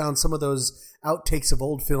always found some of those outtakes of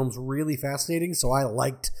old films really fascinating, so I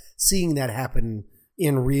liked seeing that happen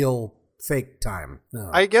in real fake time.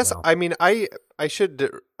 I guess, well. I mean, I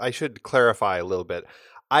should clarify a little bit.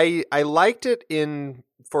 I liked it in,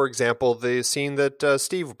 for example, the scene that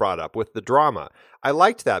Steve brought up with the drama. I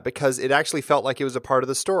liked that because it actually felt like it was a part of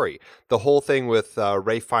the story. The whole thing with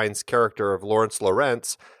Ralph Fiennes' character of Lawrence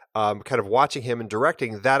Lawrence, kind of watching him and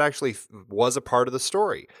directing, that actually was a part of the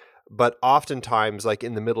story. But oftentimes, like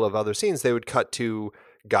in the middle of other scenes, they would cut to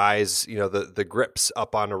guys, the grips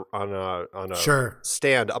up on a sure.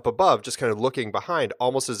 stand up above, just kind of looking behind,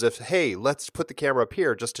 almost as if, hey, let's put the camera up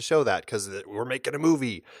here just to show that because we're making a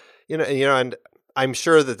movie, and I'm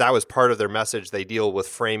sure that was part of their message. They deal with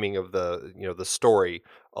framing of the story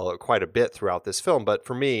quite a bit throughout this film. But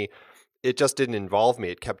for me, it just didn't involve me.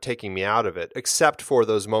 It kept taking me out of it, except for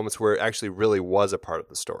those moments where it actually really was a part of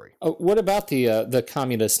the story. What about the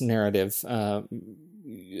communist narrative?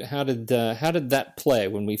 How did that play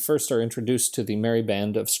when we first are introduced to the merry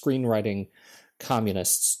band of screenwriting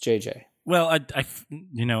communists, JJ? Well, I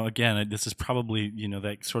again, this is probably,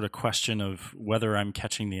 that sort of question of whether I'm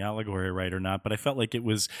catching the allegory right or not, but I felt like it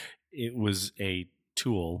was a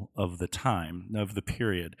tool of the time, of the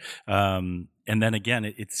period. And then again,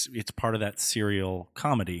 it's part of that serial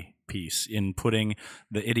comedy piece in putting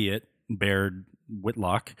the idiot Baird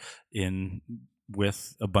Whitlock in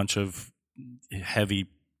with a bunch of heavy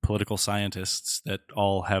political scientists that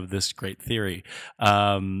all have this great theory,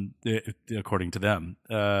 according to them.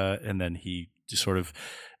 And then he just sort of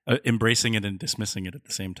embracing it and dismissing it at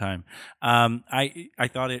the same time. I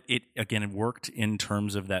thought it again, it worked in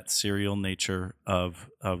terms of that serial nature of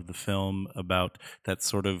the film, about that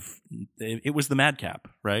sort of, it was the madcap,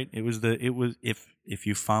 right? It was if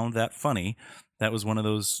you found that funny, that was one of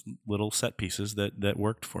those little set pieces that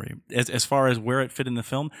worked for you. As far as where it fit in the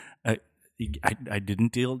film, I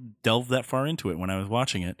didn't delve that far into it when I was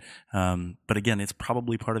watching it. But again, it's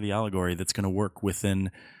probably part of the allegory that's going to work within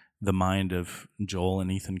the mind of Joel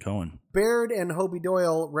and Ethan Coen. Baird and Hobie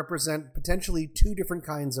Doyle represent potentially two different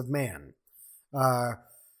kinds of man.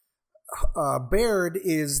 Baird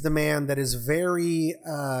is the man that is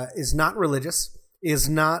is not religious,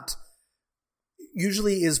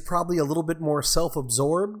 usually is probably a little bit more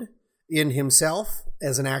self-absorbed in himself.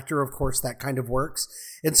 As an actor, of course, that kind of works.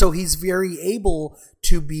 And so he's very able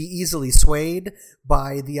to be easily swayed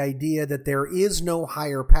by the idea that there is no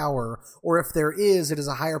higher power, or if there is, it is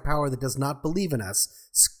a higher power that does not believe in us.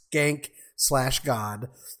 Skank God,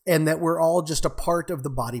 and that we're all just a part of the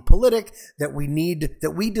body politic, that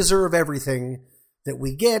we deserve everything that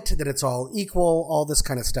we get, that it's all equal, all this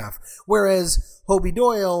kind of stuff. Whereas Hobie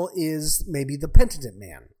Doyle is maybe the penitent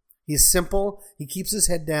man. He's simple. He keeps his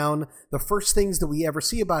head down. The first things that we ever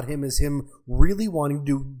see about him is him really wanting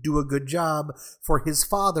to do a good job for his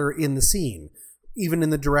father in the scene, even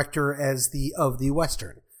in the director of the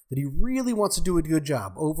Western, that he really wants to do a good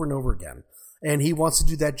job over and over again. And he wants to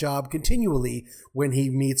do that job continually when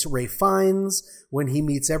he meets Ralph Fiennes, when he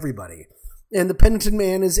meets everybody. And the penitent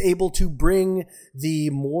man is able to bring the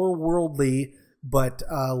more worldly but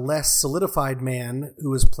less solidified man,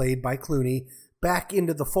 who is played by Clooney, back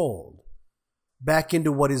into the fold, back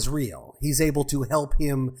into what is real. He's able to help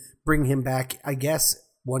him bring him back, I guess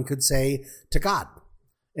one could say, to God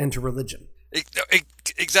and to religion.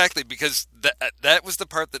 Exactly, because that was the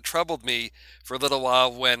part that troubled me for a little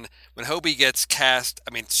while when Hobie gets cast.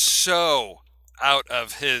 I mean, so out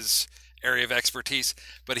of his area of expertise,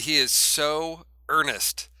 but he is so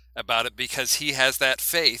earnest about it because he has that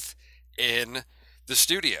faith in the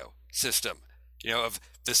studio system, of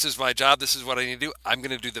this is my job, this is what I need to do, I'm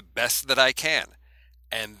going to do the best that I can.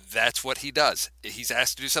 And that's what he does. He's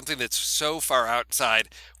asked to do something that's so far outside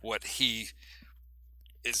what he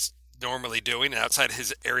is normally doing and outside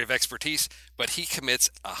his area of expertise, but he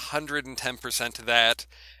commits 110% to that,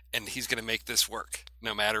 and he's going to make this work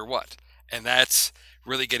no matter what. And that's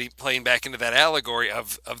really playing back into that allegory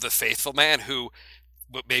of the faithful man who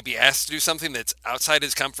may be asked to do something that's outside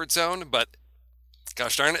his comfort zone, but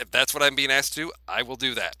gosh darn it, if that's what I'm being asked to do, I will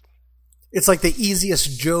do that. It's like the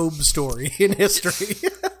easiest Job story in history.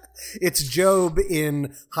 It's Job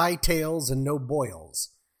in high tails and no boils.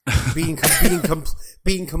 Being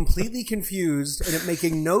completely confused and it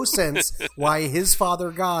making no sense why his father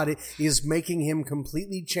God is making him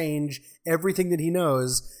completely change everything that he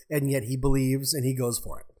knows, and yet he believes and he goes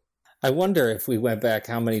for it. I wonder if we went back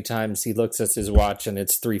how many times he looks at his watch and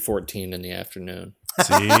it's 3:14 in the afternoon.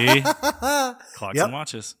 See? Clocks and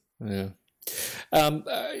watches. Yeah.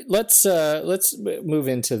 Let's move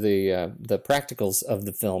into the practicals of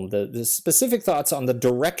the film. The specific thoughts on the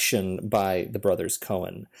direction by the brothers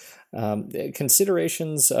Coen,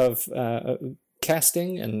 considerations of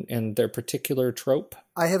casting and their particular trope.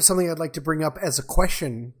 I have something I'd like to bring up as a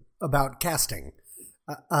question about casting,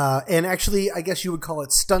 and actually, I guess you would call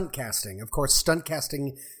it stunt casting. Of course, stunt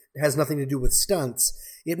casting has nothing to do with stunts.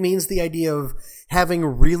 It means the idea of having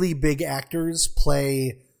really big actors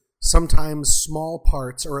play sometimes small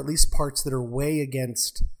parts, or at least parts that are way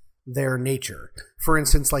against their nature. For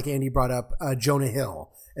instance, like Andy brought up, Jonah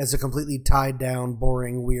Hill as a completely tied down,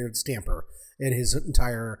 boring, weird stamper in his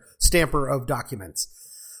entire stamper of documents.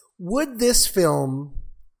 Would this film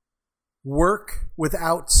work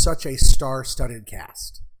without such a star-studded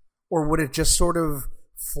cast? Or would it just sort of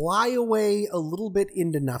fly away a little bit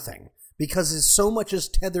into nothing? Because so much is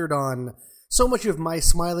tethered on, so much of my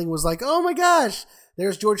smiling was like, oh my gosh,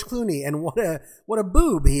 there's George Clooney, and what a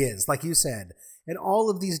boob he is, like you said, and all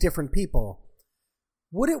of these different people.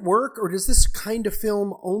 Would it work, or does this kind of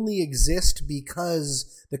film only exist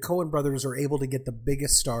because the Coen brothers are able to get the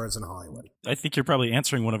biggest stars in Hollywood? I think you're probably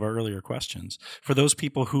answering one of our earlier questions. For those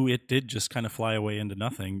people who it did just kind of fly away into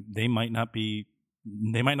nothing, they might not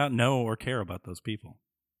know or care about those people.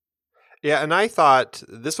 Yeah, and I thought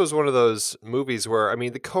this was one of those movies where,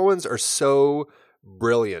 the Coens are so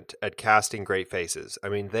brilliant at casting great faces.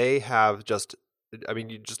 They have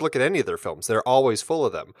you just look at any of their films. They're always full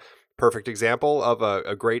of them. Perfect example of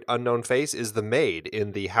a great unknown face is the maid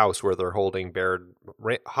in the house where they're holding Baird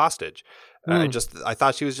hostage. I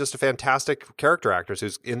thought she was just a fantastic character actress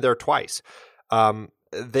who's in there twice.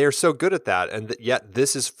 They're so good at that, and yet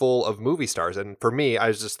this is full of movie stars. And for me,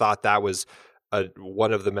 I just thought that was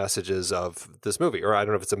one of the messages of this movie, or I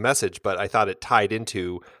don't know if it's a message, but I thought it tied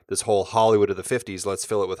into this whole Hollywood of the 50s, let's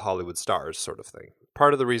fill it with Hollywood stars sort of thing.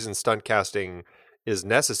 Part of the reason stunt casting is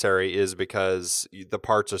necessary is because the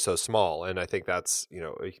parts are so small, and I think that's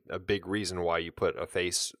a big reason why you put a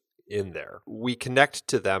face in there. We connect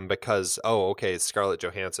to them because, it's Scarlett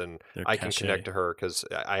Johansson. I can connect to her because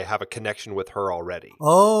I have a connection with her already.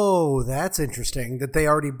 Oh, that's interesting, that they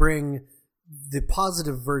already bring the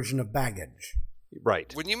positive version of baggage.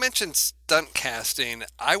 Right. When you mentioned stunt casting,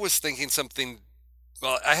 I was thinking something,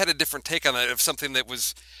 I had a different take on that, of something that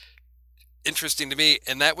was interesting to me,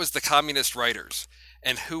 and that was the Communist writers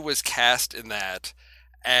and who was cast in that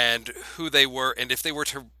and who they were, and if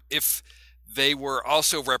they were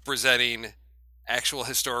also representing actual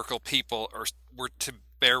historical people or were to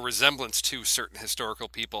bear resemblance to certain historical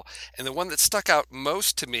people. And the one that stuck out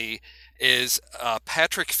most to me is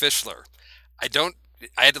Patrick Fischler. I don't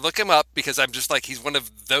I had to look him up because I'm just like, he's one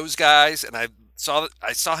of those guys. And I saw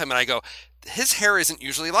him and I go, his hair isn't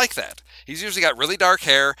usually like that. He's usually got really dark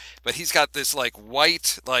hair, but he's got this like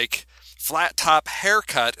white, like flat top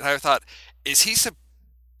haircut. And I thought, is he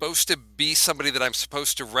supposed to be somebody that I'm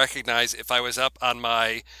supposed to recognize if I was up on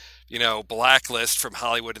my, blacklist from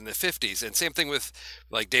Hollywood in the 50s? And same thing with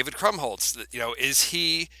like David Krumholtz. Is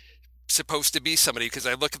he supposed to be somebody? Because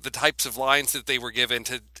I look at the types of lines that they were given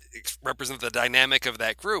to represent the dynamic of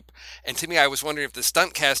that group. And to me, I was wondering if the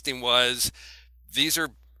stunt casting was, these are,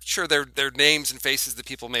 sure, they're names and faces that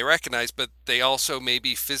people may recognize, but they also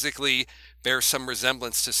maybe physically bear some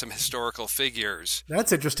resemblance to some historical figures.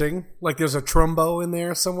 That's interesting. Like there's a Trumbo in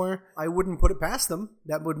there somewhere. I wouldn't put it past them.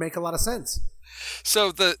 That would make a lot of sense.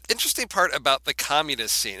 So the interesting part about the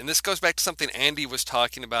communist scene, and this goes back to something Andy was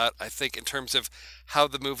talking about, I think, in terms of how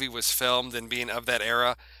the movie was filmed and being of that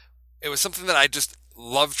era, it was something that I just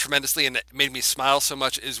loved tremendously and it made me smile so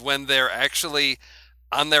much, is when they're actually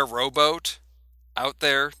on their rowboat out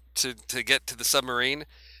there to get to the submarine,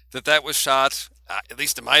 that was shot, at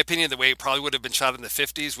least in my opinion, the way it probably would have been shot in the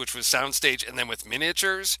 50s, which was soundstage and then with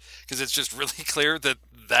miniatures, because it's just really clear that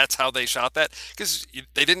that's how they shot that, because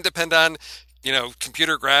they didn't depend on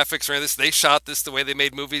computer graphics or anything. They shot this the way they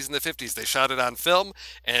made movies in the 50s. They shot it on film.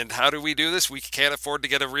 And how do we do this? We can't afford to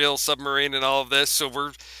get a real submarine and all of this, so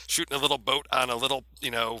we're shooting a little boat on a little,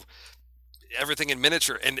 everything in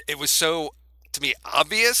miniature. And it was so, to me,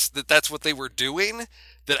 obvious that that's what they were doing,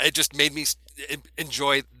 that it just made me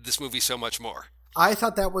enjoy this movie so much more. I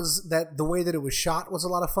thought that the way that it was shot was a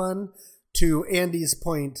lot of fun. To Andy's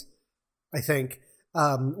point, I think,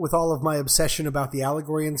 with all of my obsession about the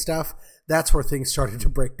allegory and stuff, that's where things started to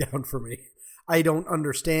break down for me. I don't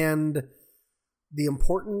understand the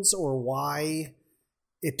importance or why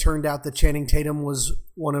it turned out that Channing Tatum was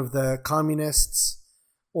one of the communists,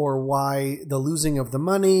 or why the losing of the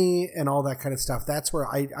money and all that kind of stuff. That's where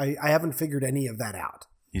I haven't figured any of that out.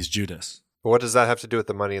 He's Judas. What does that have to do with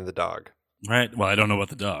the money and the dog? Right. Well, I don't know about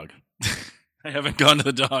the dog. I haven't gone to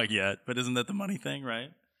the dog yet, but isn't that the money thing,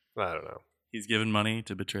 right? I don't know. He's given money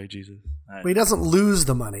to betray Jesus. But he doesn't lose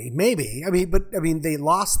the money. Maybe. I mean, they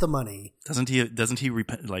lost the money. Doesn't he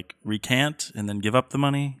recant and then give up the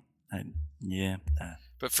money? Yeah.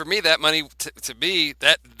 But for me, that money, to me,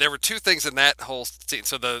 that there were two things in that whole scene.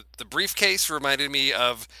 So the briefcase reminded me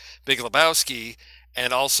of Big Lebowski,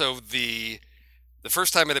 and also the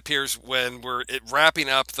first time it appears when we're wrapping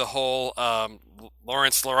up the whole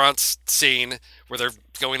Lawrence scene where they're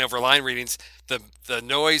going over line readings. The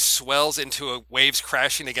noise swells into waves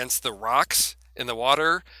crashing against the rocks in the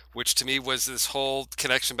water, which to me was this whole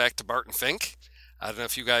connection back to Barton Fink. I don't know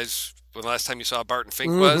if you guys, when the last time you saw Barton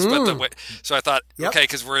Fink was, but so I thought, okay,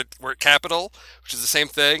 because we're at Capitol, which is the same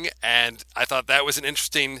thing, and I thought that was an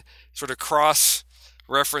interesting sort of cross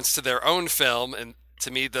reference to their own film. And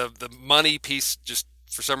to me, the money piece just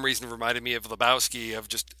for some reason reminded me of Lebowski, of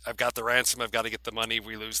just, I've got the ransom, I've got to get the money,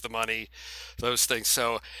 we lose the money, those things.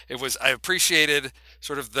 So I appreciated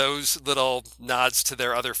sort of those little nods to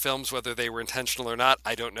their other films, whether they were intentional or not,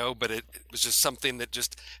 I don't know, but it was just something that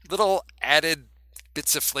just little added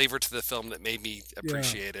bits of flavor to the film that made me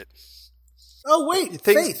appreciate it. Oh, wait,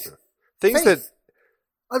 Faith.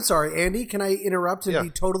 I'm sorry, Andy, can I interrupt and be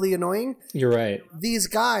totally annoying? You're right. These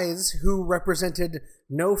guys who represented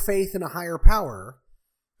no faith in a higher power,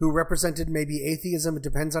 who represented maybe atheism, it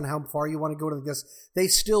depends on how far you want to go to this, they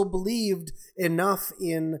still believed enough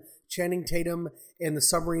in Channing Tatum and the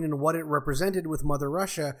submarine and what it represented with Mother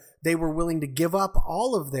Russia, they were willing to give up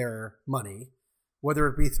all of their money, whether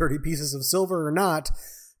it be 30 pieces of silver or not,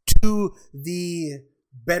 to the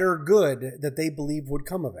better good that they believe would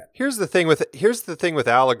come of it. Here's the thing with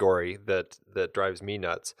allegory that drives me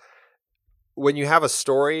nuts. When you have a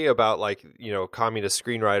story about, like, communist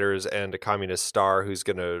screenwriters and a communist star who's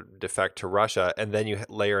going to defect to Russia, and then you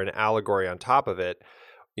layer an allegory on top of it,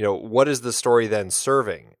 what is the story then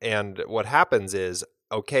serving? And what happens is,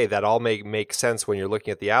 okay, that all make sense when you're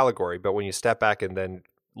looking at the allegory, but when you step back and then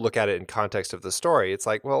look at it in context of the story, it's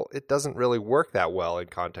like, well, it doesn't really work that well in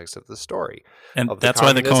context of the story. And that's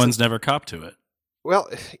why the Coens never cop to it. Well,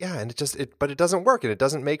 yeah, and but it doesn't work, and it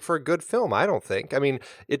doesn't make for a good film, I don't think. I mean,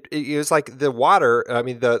 it was like the water,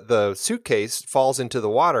 the suitcase falls into the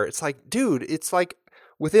water. It's like, dude, it's like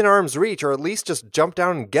within arm's reach, or at least just jump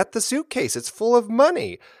down and get the suitcase. It's full of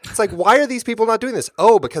money. It's like, why are these people not doing this?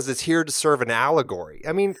 Oh, because it's here to serve an allegory.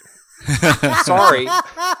 I mean, sorry. No,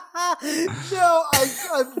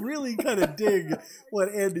 I really kind of dig what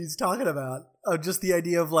Andy's talking about. Just the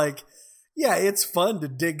idea of, like, yeah, it's fun to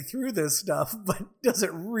dig through this stuff, but does it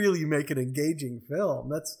really make an engaging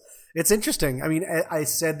film? It's interesting. I mean, I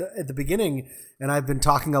said at the beginning, and I've been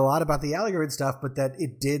talking a lot about the allegory and stuff, but that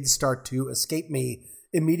it did start to escape me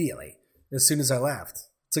immediately as soon as I left.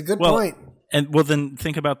 It's a good point. And then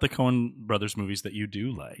think about the Coen Brothers movies that you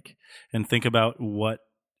do like, and think about what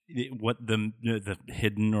the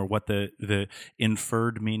hidden or what the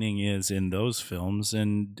inferred meaning is in those films,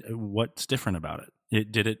 and what's different about it.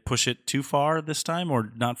 Did it push it too far this time,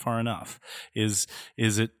 or not far enough? Is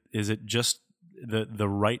it just the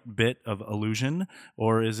right bit of illusion,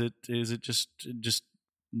 or is it just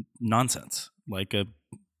nonsense, like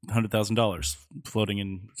 $100,000 floating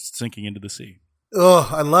and sinking into the sea? Oh,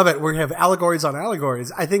 I love it. We're going to have allegories on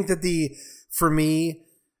allegories. I think that for me,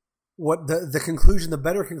 what the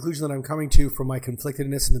better conclusion that I'm coming to from my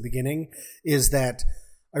conflictedness in the beginning is that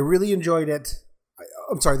I really enjoyed it.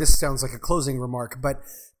 I'm sorry, this sounds like a closing remark, but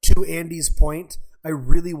to Andy's point, I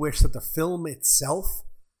really wish that the film itself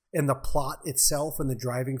and the plot itself and the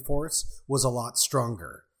driving force was a lot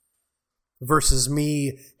stronger versus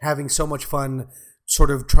me having so much fun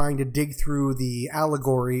sort of trying to dig through the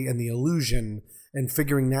allegory and the illusion and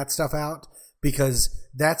figuring that stuff out, because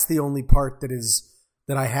that's the only part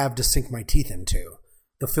that I have to sink my teeth into.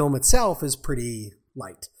 The film itself is pretty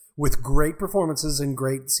light, with great performances and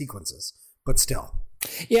great sequences, but still.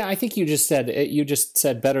 Yeah, I think you just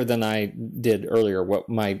said better than I did earlier. What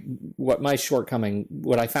my shortcoming,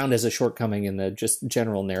 what I found as a shortcoming in the just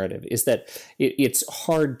general narrative, is that it's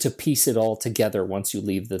hard to piece it all together once you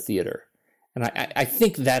leave the theater. And I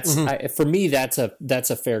think that's for me that's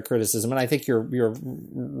a fair criticism, and I think you're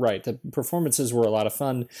right. The performances were a lot of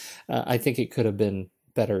fun. I think it could have been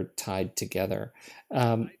better tied together.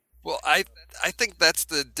 Well, I think that's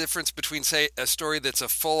the difference between, say, a story that's a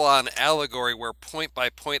full-on allegory where point by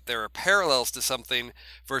point there are parallels to something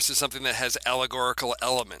versus something that has allegorical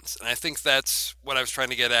elements. And I think that's what I was trying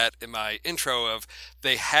to get at in my intro of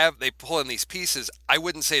they pull in these pieces. I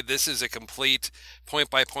wouldn't say this is a complete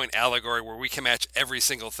point-by-point allegory where we can match every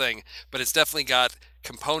single thing, but it's definitely got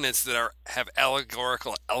components that have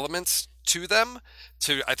allegorical elements to them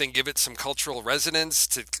to, I think, give it some cultural resonance,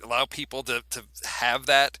 to allow people to have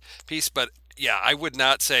that piece. But yeah, I would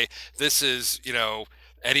not say this is,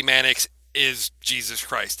 Eddie Mannix is Jesus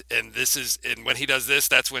Christ, and when he does this,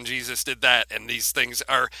 that's when Jesus did that, and these things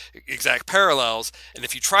are exact parallels. And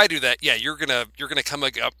if you try to do that, yeah, you're gonna come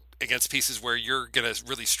up against pieces where you're gonna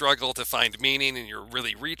really struggle to find meaning, and you're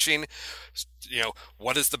really reaching.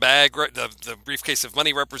 What does the bag, the briefcase of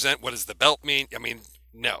money represent? What does the belt mean? I mean,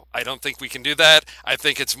 no, I don't think we can do that. I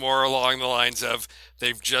think it's more along the lines of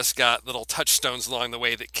they've just got little touchstones along the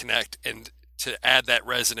way that connect, and to add that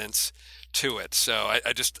resonance to it. So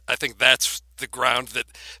I think that's the ground that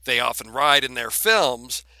they often ride in their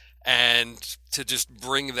films, and to just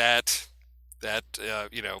bring that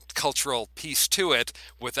cultural piece to it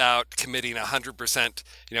without committing 100%.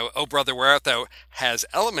 Oh Brother, Where Art Thou has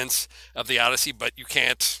elements of the Odyssey, but you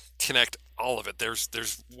can't connect all of it. There's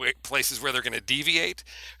places where they're going to deviate.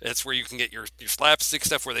 That's where you can get your slapstick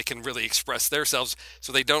stuff where they can really express themselves,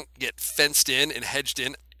 so they don't get fenced in and hedged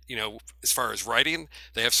in. As far as writing,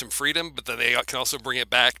 they have some freedom, but then they can also bring it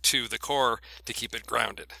back to the core to keep it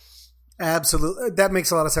grounded. Absolutely. That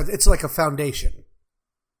makes a lot of sense. It's like a foundation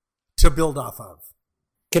to build off of.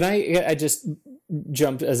 Can I just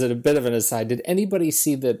jump as a bit of an aside? Did anybody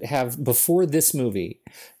before this movie,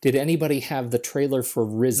 did anybody have the trailer for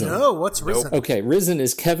Risen? No, what's Risen? Nope. Okay, Risen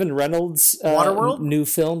is Kevin Reynolds' new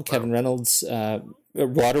film. Kevin Reynolds,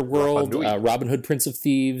 Waterworld, Robin Hood, Prince of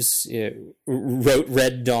Thieves, wrote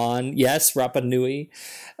Red Dawn. Yes, Rapa Nui.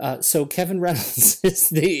 So Kevin Reynolds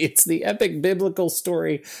it's the epic biblical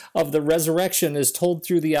story of the resurrection as told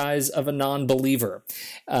through the eyes of a non-believer,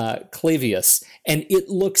 Clavius, and it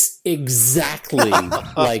looks exactly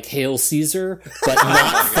like Hail Caesar, but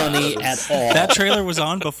not funny at all. That trailer was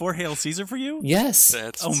on before Hail Caesar for you? Yes.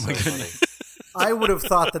 Oh my goodness. I would have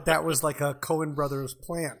thought that was like a Coen Brothers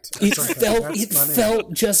plant. It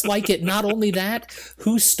felt just like it. Not only that,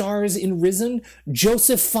 who stars in Risen?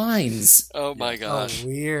 Joseph Fiennes. Oh my gosh. Oh,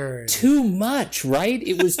 weird. Too much, right?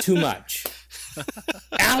 It was too much.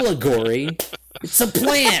 Allegory. It's a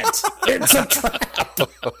plant. It's a trap.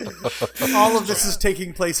 All of this is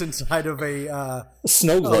taking place inside of a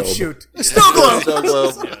snow globe. Oh, shoot. Snow globe. Snow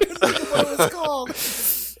globe. What it was called.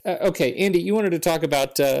 Okay, Andy, you wanted to talk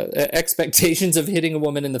about expectations of hitting a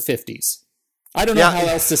woman in the 50s. I don't know how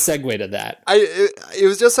else to segue to that. It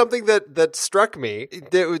was just something that struck me.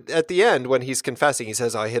 At the end, when he's confessing, he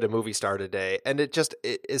says, "I hit a movie star today," and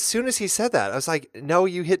as soon as he said that, I was like, "No,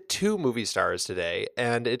 you hit 2 movie stars today,"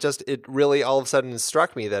 and it really all of a sudden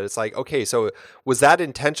struck me that it's like, okay, so was that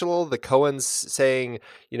intentional? The Coens saying,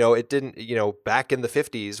 it didn't, back in the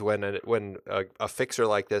 50s when a fixer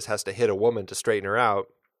like this has to hit a woman to straighten her out.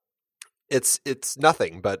 It's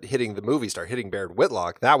nothing but hitting the movie star, hitting Baird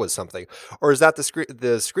Whitlock. That was something. Or is that the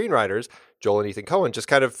screenwriters, Joel and Ethan Coen, just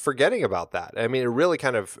kind of forgetting about that? I mean, it really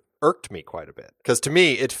kind of irked me quite a bit because to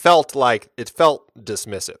me, it felt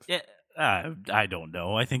dismissive. Yeah, I don't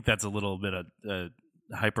know. I think that's a little bit of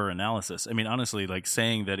hyper analysis. I mean, honestly, like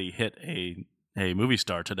saying that he hit a movie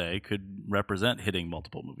star today could represent hitting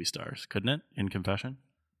multiple movie stars, couldn't it? In confession.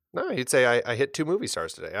 No, he'd say I hit 2 movie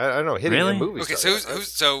stars today. I don't know, hitting a movie star.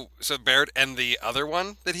 Okay, so Baird and the other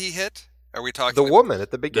one that he hit? Are we talking the woman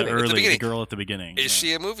at the beginning? The girl at the beginning. Is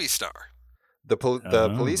she a movie star? The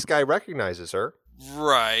police guy recognizes her.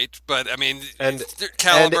 Right, but I mean, that's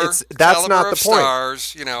caliber not the point.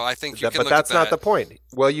 Stars, I think you can. But that's not the point.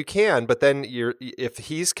 Well, you can, but then if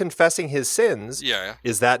he's confessing his sins,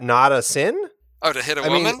 is that not a sin? Oh, to hit a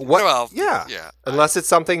woman? Well, yeah. Unless it's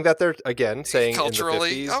something that they're, again, saying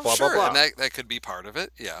culturally, in the 50s, blah, sure. blah, blah. And that could be part of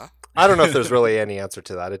it, yeah. I don't know if there's really any answer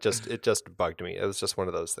to that. It just bugged me. It was just one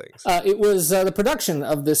of those things. It was the production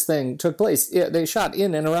of this thing took place. They shot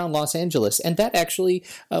in and around Los Angeles, and that actually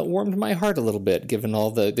warmed my heart a little bit, given all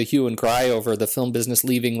the hue and cry over the film business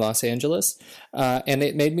leaving Los Angeles. And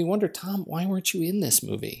it made me wonder, Tom, why weren't you in this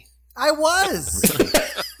movie? I was.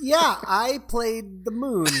 Yeah, I played the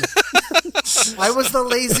moon. I was the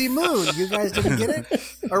lazy moon. You guys didn't get it?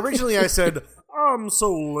 Originally I said, I'm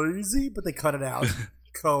so lazy, but they cut it out.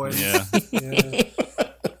 Coen. Yeah.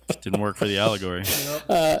 Didn't work for the allegory.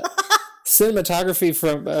 Cinematography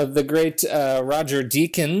from the great Roger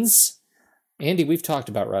Deakins. Andy, we've talked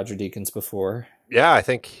about Roger Deakins before. Yeah, I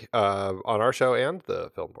think on our show and the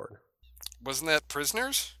film board. Wasn't that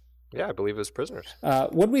Prisoners? Yeah, I believe it was Prisoners.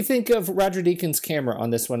 What do we think of Roger Deakins' camera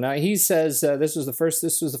on this one? Now, he says this was the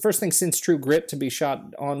first thing since True Grit to be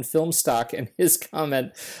shot on film stock, and his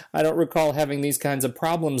comment, I don't recall having these kinds of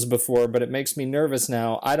problems before, but it makes me nervous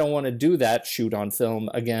now. I don't want to do that, shoot on film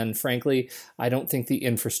again. Frankly, I don't think the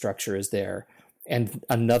infrastructure is there. And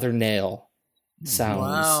another nail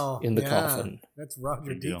sounds in the coffin. That's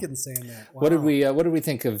Roger Deakins saying that. Wow. What did we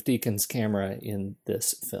think of Deakins' camera in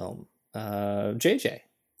this film? JJ?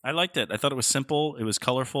 I liked it. I thought it was simple. It was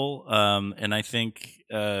colorful. And I think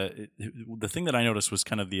the thing that I noticed was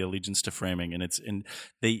kind of the allegiance to framing, and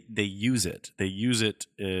they use it. They use it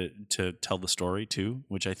to tell the story too,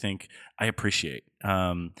 which I think I appreciate.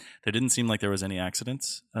 There didn't seem like there was any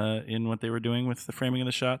accidents in what they were doing with the framing of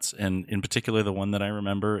the shots, and in particular, the one that I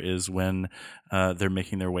remember is when they're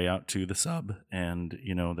making their way out to the sub, and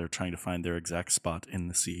they're trying to find their exact spot in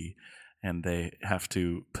the sea. And they have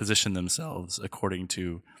to position themselves according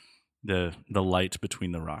to the light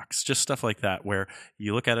between the rocks. Just stuff like that, where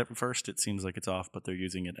you look at it first, it seems like it's off, but they're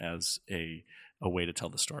using it as a way to tell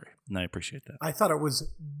the story. And I appreciate that. I thought it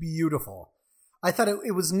was beautiful. I thought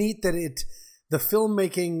it was neat that the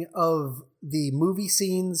filmmaking of the movie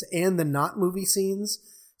scenes and the not movie scenes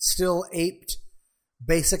still aped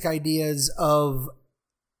basic ideas of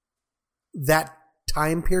that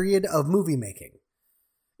time period of movie making.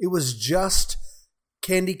 It was just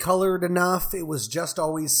candy-colored enough. It was just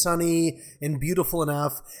always sunny and beautiful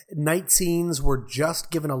enough. Night scenes were just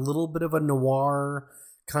given a little bit of a noir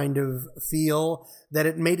kind of feel that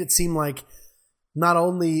it made it seem like not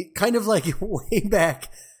only kind of like way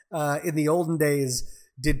back in the olden days,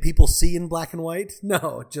 did people see in black and white?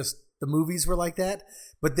 No, just the movies were like that.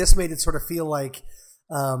 But this made it sort of feel like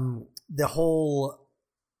the whole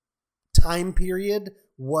time period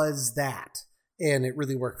was that. And it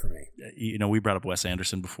really worked for me. We brought up Wes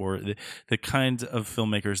Anderson before. The kinds of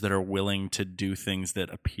filmmakers that are willing to do things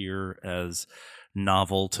that appear as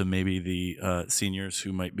novel to maybe the seniors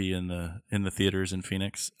who might be in the theaters in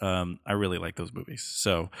Phoenix. I really like those movies.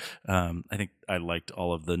 So I think I liked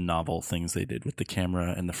all of the novel things they did with the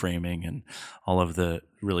camera and the framing and all of the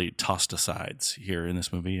really tossed asides here in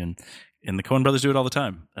this movie. And the Coen brothers do it all the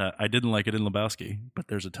time. I didn't like it in Lebowski, but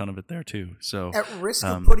there's a ton of it there too. So, at risk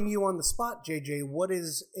of putting you on the spot, JJ, what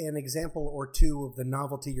is an example or two of the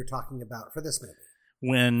novelty you're talking about for this movie?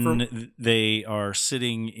 When they are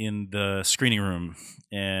sitting in the screening room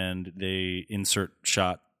and they insert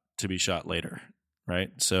shot to be shot later, right?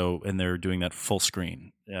 So, and they're doing that full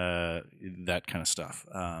screen. that kind of stuff.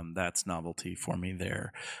 That's novelty for me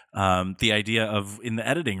there. The idea of in the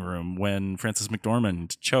editing room when Frances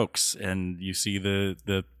McDormand chokes and you see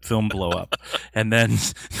the film blow up and then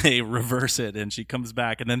they reverse it and she comes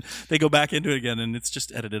back and then they go back into it again and it's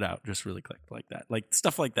just edited out, just really clicked like that. Like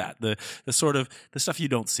stuff like that. The sort of the stuff you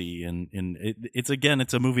don't see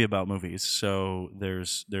it's a movie about movies. So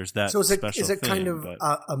there's that. So is it thing, kind of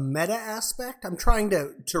a meta aspect? I'm trying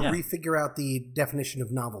to refigure out the definition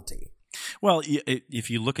of novelty. Well, if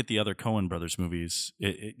you look at the other Coen brothers movies,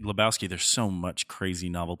 Lebowski, there's so much crazy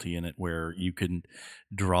novelty in it where you can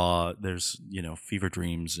draw, there's, fever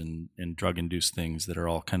dreams and drug-induced things that are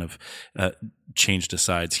all kind of changed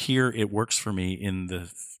asides. Here, it works for me in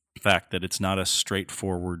the fact that it's not a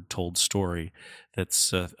straightforward told story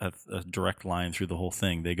that's a direct line through the whole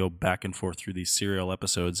thing. They go back and forth through these serial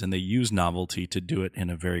episodes, and they use novelty to do it in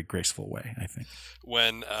a very graceful way, I think.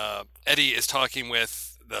 When Eddie is talking with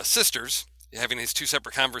the sisters, having these two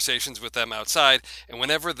separate conversations with them outside, and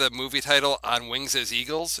whenever the movie title On Wings as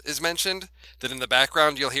Eagles is mentioned, then in the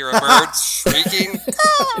background you'll hear a bird shrieking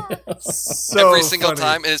every single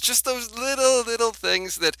time. And it's just those little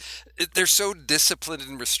things that they're so disciplined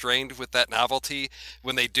and restrained with that novelty.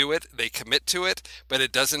 When they do it, they commit to it, but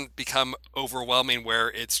it doesn't become overwhelming where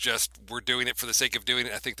it's just we're doing it for the sake of doing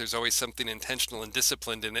it. I think there's always something intentional and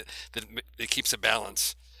disciplined in it that it keeps a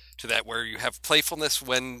balance to that, where you have playfulness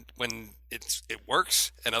when it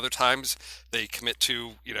works, and other times they commit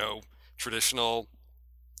to traditional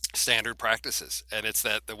standard practices, and it's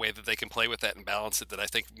that the way that they can play with that and balance it that I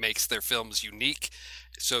think makes their films unique,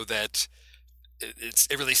 so that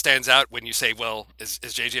it really stands out when you say, well, as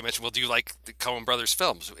JJ mentioned, well, do you like the Coen Brothers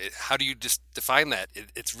films? How do you just define that?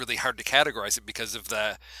 It's really hard to categorize it because of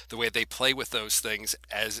the way they play with those things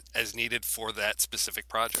as needed for that specific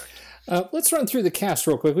project. Let's run through the cast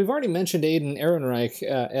real quick. We've already mentioned Aiden Ehrenreich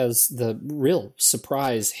as the real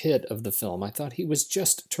surprise hit of the film. I thought he was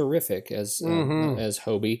just terrific as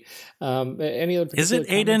Hobie. Any other? Is it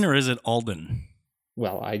Aiden comments? or is it Alden?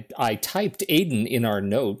 Well, I typed Aiden in our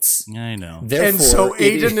notes. I know. Therefore, and so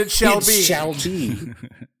Aiden it shall be. Shall be.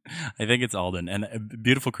 I think it's Alden. And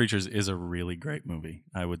Beautiful Creatures is a really great movie,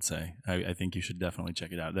 I would say. I think you should definitely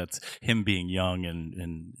check it out. That's him being young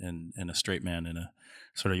and a straight man in a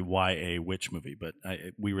sort of YA witch movie. But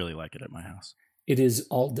we really like it at my house. It is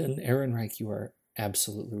Alden Ehrenreich. You are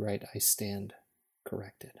absolutely right. I stand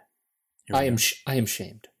corrected. I am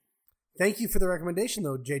shamed. Thank you for the recommendation,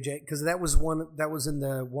 though, JJ, because that was one that was in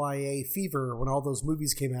the YA fever when all those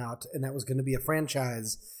movies came out, and that was going to be a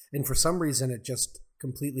franchise, and for some reason it just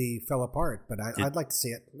completely fell apart. But I'd like to see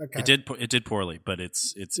it. Okay. It did poorly, but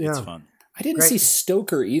it's fun. I didn't see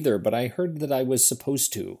Stoker either, but I heard that I was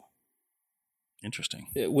supposed to. Interesting.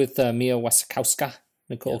 With Mia Wasikowska,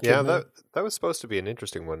 Nicole Kidman. Yeah, that was supposed to be an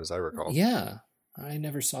interesting one, as I recall. Yeah, I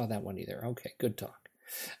never saw that one either. Okay, good talk.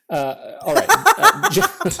 All right.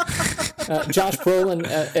 Josh Brolin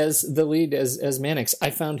as the lead as Mannix. I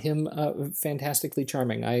found him fantastically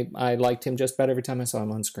charming. I liked him just about every time I saw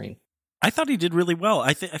him on screen. I thought he did really well.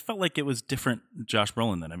 I felt like it was different Josh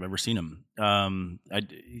Brolin than I've ever seen him. I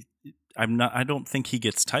don't think he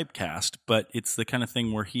gets typecast, but it's the kind of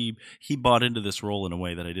thing where he bought into this role in a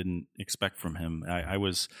way that I didn't expect from him. I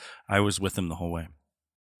was with him the whole way.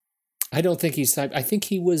 I don't think he's typed. I think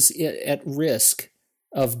he was at risk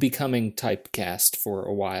of becoming typecast for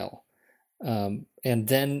a while. And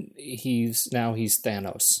then he's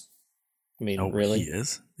Thanos. I mean, really? He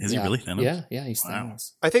is? Is he really Thanos? Yeah, he's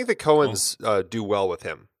Thanos. I think the Coens do well with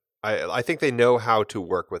him. I think they know how to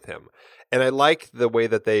work with him. And I like the way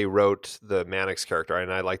that they wrote the Mannix character,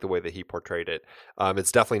 and I like the way that he portrayed it.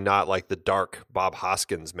 It's definitely not like the dark Bob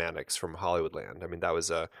Hoskins Mannix from Hollywoodland. I mean, that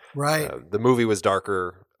was right. The movie was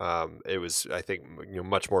darker. It was, I think,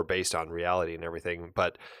 much more based on reality and everything.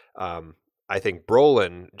 But I think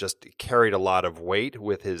Brolin just carried a lot of weight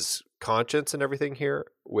with his conscience and everything here,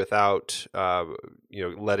 without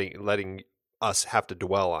letting us have to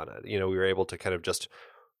dwell on it. We were able to kind of just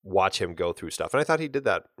watch him go through stuff. And I thought he did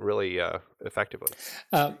that really effectively.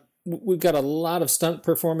 We've got a lot of stunt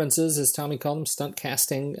performances, as Tommy called them, stunt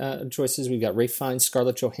casting choices. We've got Ralph Fiennes,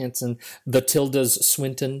 Scarlett Johansson, the Tildas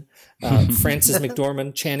Swinton, Frances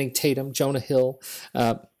McDormand, Channing Tatum, Jonah Hill.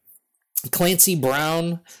 Clancy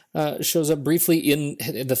Brown shows up briefly in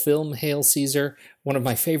the film Hail Caesar. One of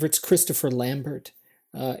my favorites, Christopher Lambert,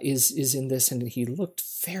 is in this, and he looked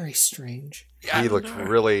very strange. Yeah, he looked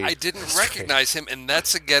really I didn't recognize him, and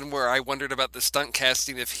that's again where I wondered about the stunt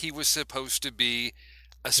casting, if he was supposed to be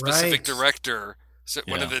a specific director. So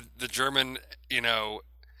one of the German,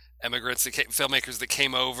 immigrants, filmmakers that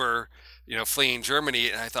came over, fleeing Germany.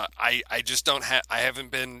 And I thought, I just don't have, I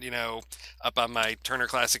haven't been, up on my Turner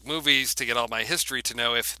Classic Movies to get all my history to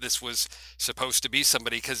know if this was supposed to be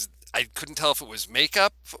somebody, because I couldn't tell if it was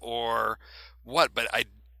makeup or what, but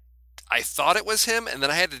I thought it was him, and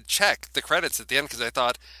then I had to check the credits at the end because I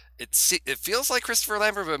thought it feels like Christopher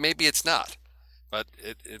Lambert, but maybe it's not. But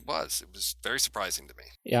it was. It was very surprising to me.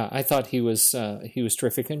 Yeah, I thought he was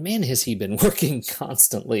terrific, and man, has he been working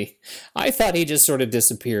constantly. I thought he just sort of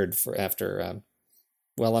disappeared after.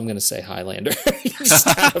 Well, I'm going to say Highlander. He just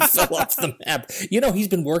kind of fell off the map. He's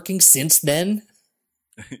been working since then.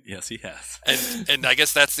 Yes, he has. And I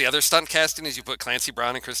guess that's the other stunt casting, is you put Clancy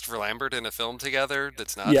Brown and Christopher Lambert in a film together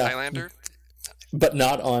that's not Highlander. But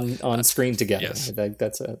not on screen together. Yes. I think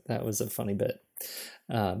that was a funny bit.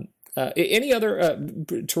 Any other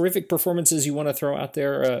terrific performances you want to throw out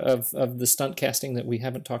there of the stunt casting that we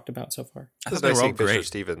haven't talked about so far? I thought they were all great. Fisher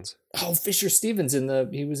Stevens. Oh, Fisher Stevens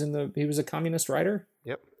he was a communist writer.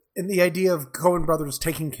 Yep. And the idea of Coen Brothers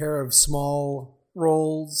taking care of small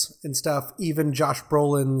roles and stuff, even Josh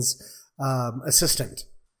Brolin's assistant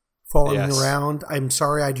following around. I'm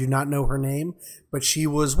sorry, I do not know her name, but she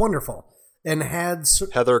was wonderful and had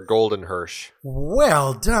Heather Goldenhirsch.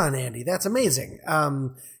 Well done, Andy. That's amazing.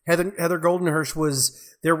 Heather Goldenhirsch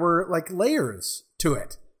there were like layers to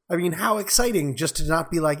it. I mean, how exciting just to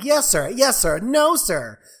not be like, yes, sir, no,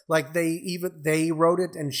 sir. Like they wrote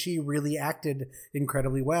it, and she really acted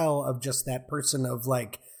incredibly well of just that person of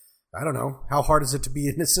like, I don't know, how hard is it to be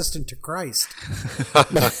an assistant to Christ?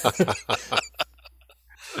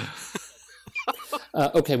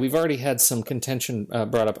 Okay, we've already had some contention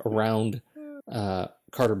brought up around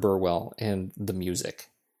Carter Burwell and the music.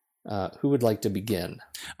 Who would like to begin?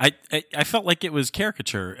 I felt like it was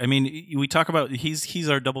caricature. I mean, we talk about he's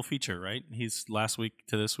our double feature, right? He's last week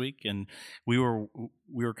to this week, and we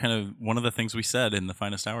were kind of, one of the things we said in the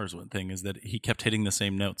Finest Hours thing is that he kept hitting the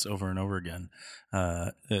same notes over and over again,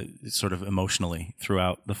 sort of emotionally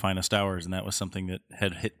throughout the Finest Hours, and that was something that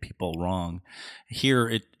had hit people wrong.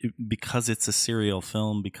 Here, because it's a serial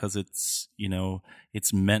film, because it's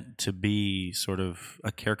it's meant to be sort of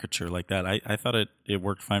a caricature like that. I thought it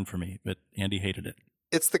worked fine for me, but Andy hated it.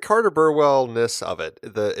 It's the Carter Burwell-ness of it.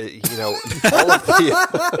 All of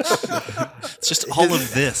the. It's just all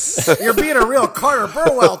of this. You're being a real Carter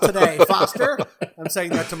Burwell today, Foster. I'm saying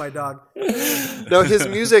that to my dog. No, his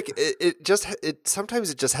music, sometimes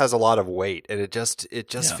it just has a lot of weight, and it just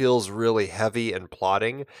feels really heavy and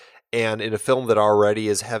plotting. And in a film that already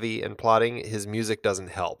is heavy and plotting, his music doesn't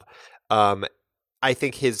help. I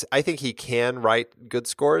think he can write good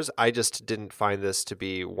scores. I just didn't find this to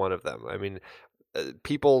be one of them. I mean,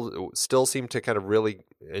 people still seem to kind of really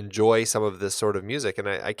enjoy some of this sort of music, and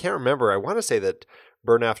I can't remember. I want to say that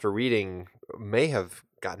Burn After Reading may have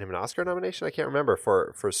gotten him an Oscar nomination. I can't remember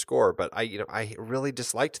for score, but I really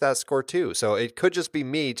disliked that score too. So it could just be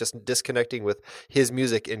me just disconnecting with his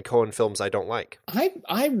music in Coen films I don't like. I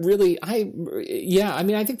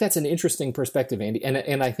think that's an interesting perspective, Andy,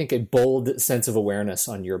 and I think a bold sense of awareness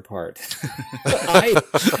on your part.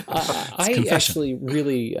 I actually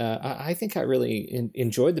really, I think I really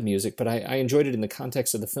enjoyed the music, but I enjoyed it in the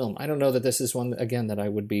context of the film. I don't know that this is one, again, that I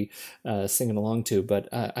would be singing along to, but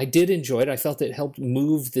I did enjoy it. I felt it helped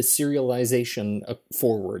move the serialization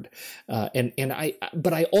forward,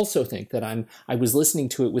 but I also think that I was listening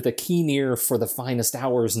to it with a keen ear for the Finest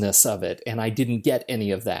Hours-ness of it, and I didn't get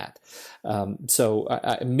any of that. So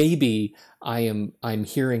maybe I'm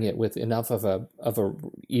hearing it with enough of a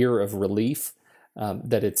ear of relief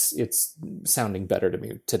that it's sounding better to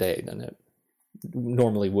me today than it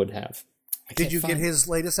normally would have. Did you get his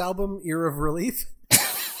latest album, Ear of Relief?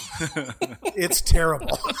 It's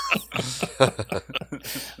terrible.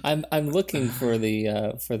 I'm looking for the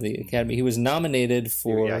Academy. He was nominated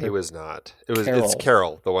for. Yeah, he was not. It's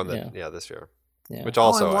Carol, the one that this year. Yeah. Which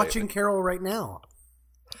also I'm watching Carol right now.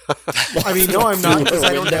 I mean, no, I'm not, because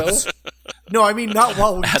I don't know. No, I mean not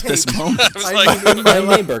while we at tape. this moment. I mean,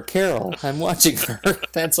 my neighbor Carol. I'm watching her.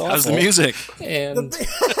 That's awful. How's the music? And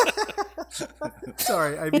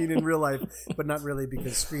sorry, I mean in real life, but not really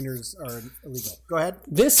because screeners are illegal. Go ahead.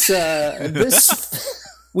 This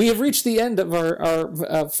we have reached the end of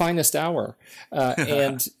our finest hour,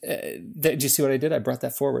 and did you see what I did? I brought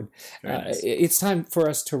that forward. Nice. It's time for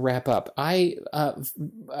us to wrap up.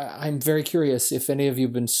 I'm very curious if any of you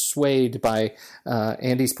have been swayed by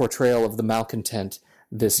Andy's portrayal of the malcontent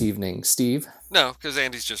this evening. Steve? No, because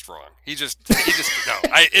Andy's just wrong. He just no.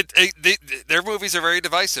 Their movies are very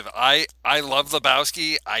divisive. I love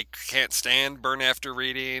Lebowski. I can't stand Burn After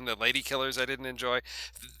Reading. The Lady Killers I didn't enjoy.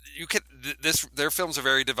 Their films are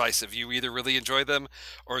very divisive. You either really enjoy them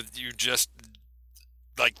or you just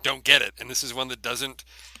don't get it. And this is one that doesn't,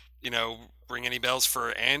 ring any bells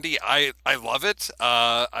for Andy. I love it.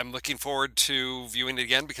 I'm looking forward to viewing it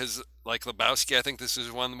again because, like Lebowski, I think this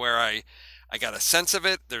is one where I got a sense of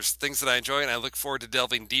it. There's things that I enjoy, and I look forward to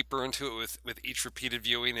delving deeper into it with each repeated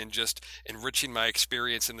viewing and just enriching my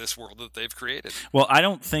experience in this world that they've created. Well, I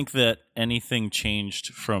don't think that anything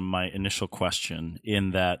changed from my initial question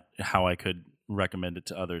in that how I could recommend it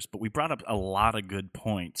to others, but we brought up a lot of good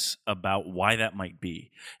points about why that might be,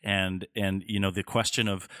 and the question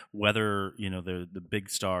of whether the big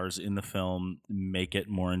stars in the film make it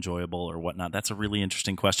more enjoyable or whatnot. That's a really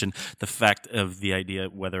interesting question. The fact of the idea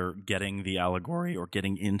whether getting the allegory or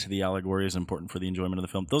getting into the allegory is important for the enjoyment of the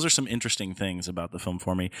film. Those are some interesting things about the film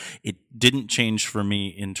for me. It didn't change for me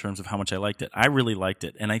in terms of how much I liked it. I really liked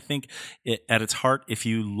it, and I think at its heart, if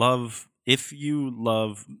you love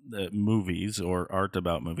movies or art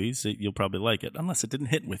about movies, you'll probably like it, unless it didn't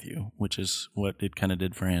hit with you, which is what it kind of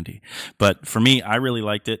did for Andy. But for me, I really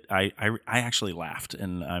liked it. I actually laughed,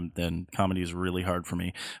 and then comedy is really hard for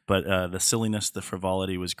me. But the silliness, the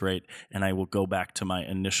frivolity was great, and I will go back to my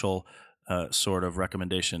initial sort of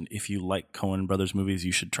recommendation. If you like Coen Brothers movies,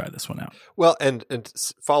 you should try this one out. Well, and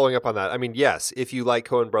following up on that, I mean, yes, if you like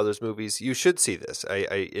Coen Brothers movies, you should see this.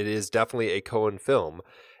 It is definitely a Coen film.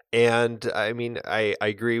 And I mean, I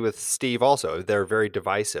agree with Steve also. They're very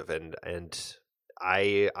divisive, and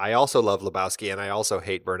I also love Lebowski, and I also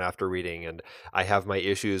hate Burn After Reading, and I have my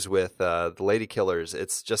issues with the Lady Killers.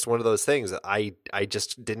 It's just one of those things that I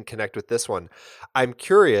just didn't connect with this one. I'm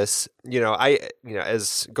curious,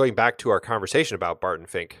 as going back to our conversation about Barton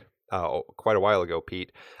Fink quite a while ago,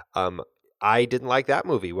 Pete. I didn't like that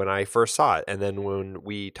movie when I first saw it, and then when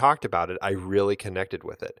we talked about it, I really connected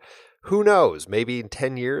with it. Who knows? Maybe in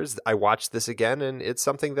 10 years, I watch this again, and it's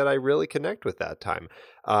something that I really connect with that time.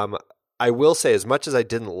 I will say, as much as I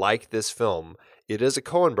didn't like this film, it is a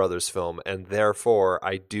Coen Brothers film, and therefore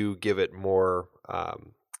I do give it more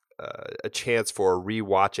a chance for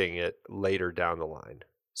rewatching it later down the line.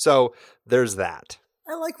 So there's that.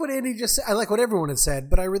 I like what Andy just said. I like what everyone has said,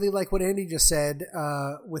 but I really like what Andy just said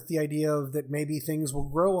with the idea of that maybe things will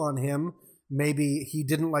grow on him. Maybe he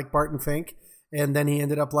didn't like Barton Fink, and then he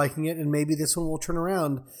ended up liking it, and maybe this one will turn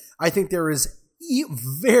around. I think there is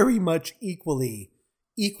very much equally,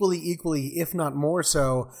 if not more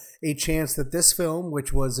so, a chance that this film,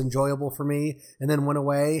 which was enjoyable for me and then went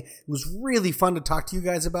away, it was really fun to talk to you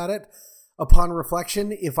guys about it. Upon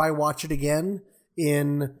reflection, if I watch it again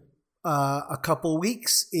in a couple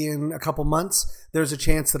weeks, in a couple months, there's a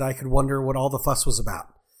chance that I could wonder what all the fuss was about.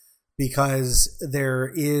 Because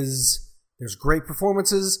there's great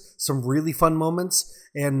performances, some really fun moments,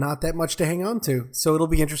 and not that much to hang on to. So it'll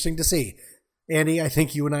be interesting to see. Andy, I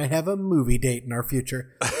think you and I have a movie date in our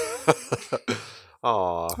future.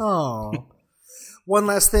 Aww. One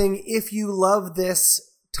last thing. If you love this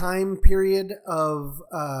time period of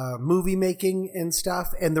movie making and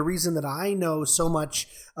stuff, and the reason that I know so much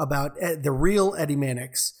about the real Eddie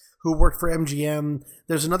Mannix, who worked for MGM,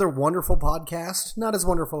 there's another wonderful podcast, not as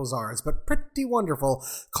wonderful as ours, but pretty wonderful,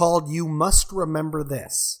 called You Must Remember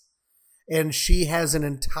This. And she has an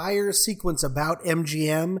entire sequence about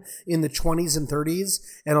MGM in the 20s and 30s,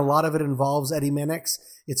 and a lot of it involves Eddie Mannix.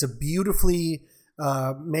 It's a beautifully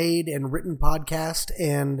made and written podcast,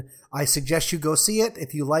 and I suggest you go see it.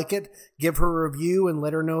 If you like it, give her a review and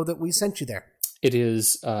let her know that we sent you there. It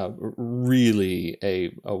is really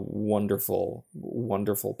a wonderful,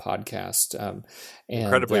 wonderful podcast. And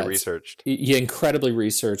incredibly researched. Yeah, incredibly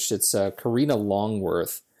researched. It's Karina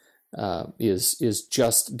Longworth is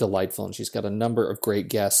just delightful, and she's got a number of great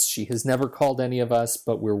guests. She has never called any of us,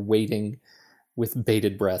 but we're waiting with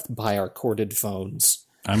bated breath by our corded phones.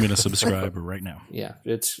 I'm going to subscribe right now. Yeah,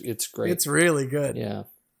 it's great. It's really good. Yeah.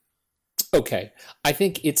 Okay, I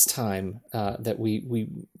think it's time that we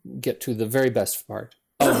get to the very best part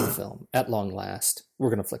of the film. At long last, we're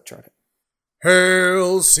going to flick chart it.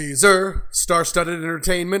 Hail Caesar, star-studded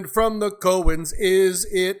entertainment from the Coens. Is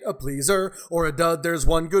it a pleaser or a dud? There's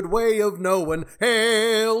one good way of knowing.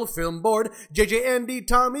 Hail Film Board, JJ, Andy,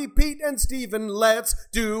 Tommy, Pete, and Steven. Let's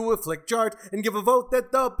do a flick chart and give a vote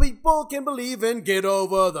that the people can believe in. Get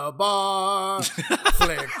over the bar.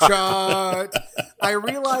 Flick chart. I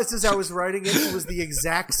realized as I was writing it, it was the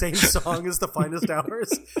exact same song as The Finest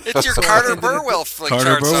Hours. It's your Carter Burwell flick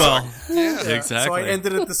chart song. Yeah, exactly. So I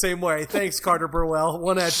ended it the same way. Thanks, Carter Burwell.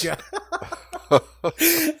 One at you.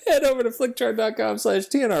 Head over to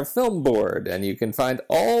flickchart.com/TNR Film Board, and you can find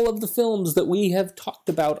all of the films that we have talked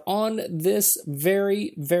about on this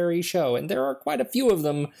very, very show. And there are quite a few of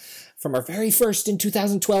them, from our very first in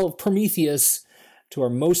 2012, Prometheus, to our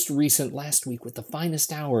most recent last week with The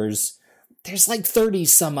Finest Hours. There's like 30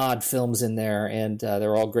 some odd films in there, and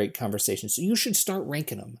they're all great conversations. So you should start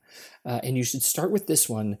ranking them. And you should start with this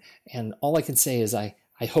one. And all I can say is I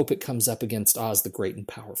hope it comes up against Oz the Great and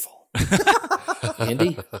Powerful.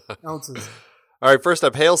 Andy? Ounces. All right, first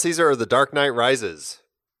up, Hail Caesar or The Dark Knight Rises?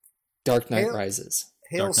 Dark Knight Rises.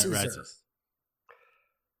 Hail Dark Knight Caesar. Rises.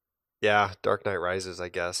 Yeah, Dark Knight Rises, I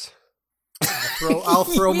guess. I'll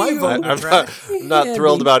throw my vote. I'm not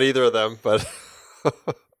thrilled about either of them, but...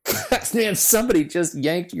 Man, somebody just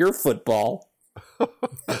yanked your football.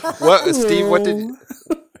 What, Steve, what did...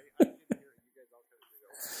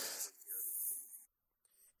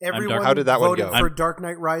 Everyone How did that one voted go? for Dark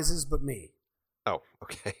Knight Rises, but me. Oh,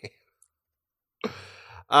 okay.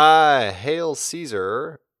 Hail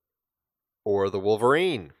Caesar or the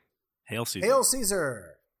Wolverine? Hail Caesar. Hail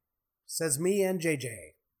Caesar, says me and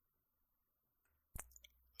JJ.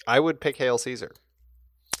 I would pick Hail Caesar.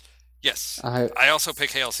 Yes. I also pick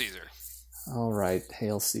Hail Caesar. All right,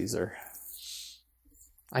 Hail Caesar.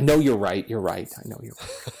 I know you're right. You're right. I know you're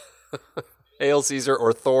right. Hail Caesar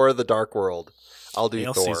or Thor the Dark World? I'll do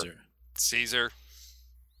Hail Thor. Caesar. Caesar.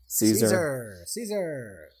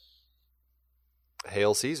 Caesar.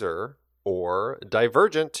 Hail Caesar or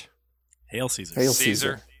Divergent? Hail Caesar. Hail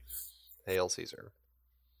Caesar. Caesar. Hail Caesar.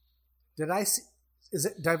 Did I see? Is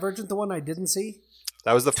it Divergent the one I didn't see?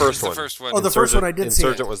 That was the first The one. first one. Oh, the first one I did see.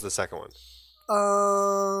 Insurgent was the second one.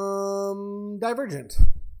 Divergent.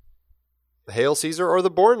 Hail Caesar or the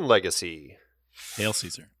Bourne Legacy? Hail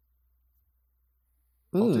Caesar.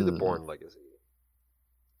 I'll do the Bourne Legacy.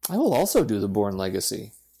 I will also do the Bourne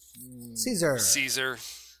Legacy. Caesar. Caesar.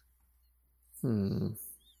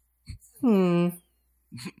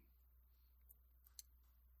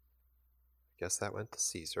 Guess that went to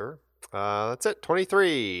Caesar. That's it.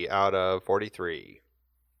 23 out of 43.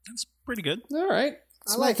 That's pretty good. All right.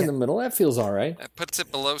 I Smack like in it. the middle. That feels all right. That puts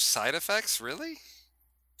it below Side Effects, really?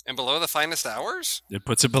 And below The Finest Hours? It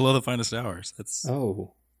puts it below The Finest Hours. That's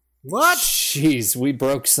Oh. What? Jeez, we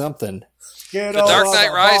broke something. Get The over Dark Knight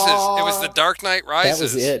the Rises. bar. It was The Dark Knight Rises. That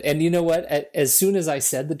was it. And you know what? As soon as I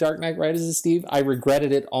said The Dark Knight Rises, Steve, I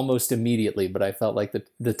regretted it almost immediately, but I felt like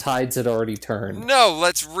the tides had already turned. No,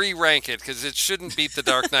 let's re-rank it, because it shouldn't beat The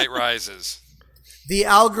Dark Knight Rises. The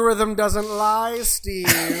algorithm doesn't lie, Steve.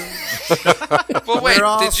 Well, wait, We're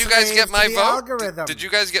all did you guys slaves get my to the vote? algorithm. Did you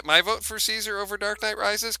guys get my vote for Caesar over Dark Knight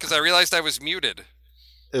Rises? Because I realized I was muted.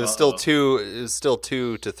 It was still 2. It was still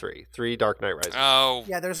 2 to 3. 3 Dark Knight Rises. Oh,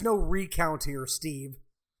 Yeah, there's no recount here, Steve.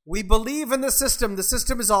 We believe in the system. The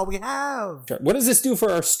system is all we have. Sure. What does this do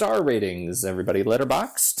for our star ratings, everybody?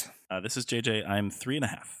 Letterboxed? this is JJ. I'm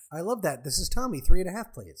 3.5. I love that. This is Tommy.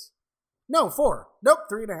 3.5, please. No, 4. Nope,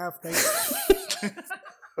 3.5. Thanks.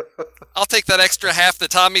 I'll take that extra half that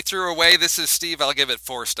Tommy threw away. This is Steve. I'll give it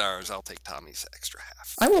 4 stars. I'll take Tommy's extra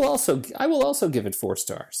half. I will also give it 4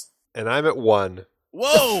 stars. And I'm at 1.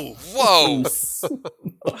 Whoa! Whoa!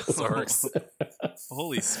 Sorry.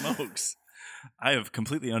 Holy smokes. I have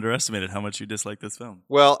completely underestimated how much you dislike this film.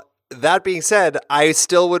 Well, that being said, I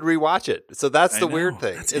still would rewatch it. So that's the I know. weird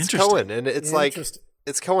thing. That's It's interesting. Cohen, and it's like Interesting.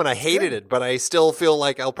 it's Cohen. I hated it, but I still feel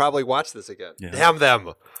like I'll probably watch this again. Yeah. Damn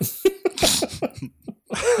them!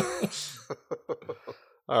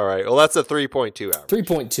 All right. Well, that's a 3.2 average.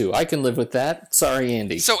 3.2. I can live with that. Sorry,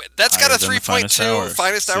 Andy. So that's got a Higher than The Finest 3.2. Hours.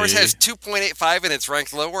 Finest Hours See? has 2.85 and it's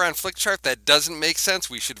ranked lower on Flickchart. That doesn't make sense.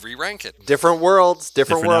 We should re-rank it. Different worlds,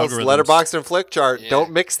 different worlds. algorithms. Letterboxd and Flickchart. Yeah.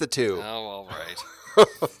 Don't mix the two. Oh, all right.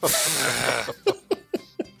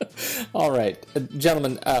 All right,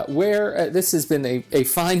 gentlemen, where this has been a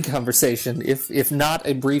fine conversation, if not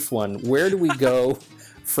a brief one. Where do we go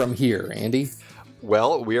from here, Andy?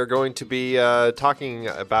 Well, we are going to be talking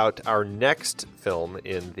about our next film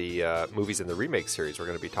in the Movies in the Remake series. We're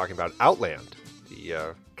going to be talking about Outland,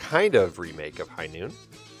 the kind of remake of High Noon.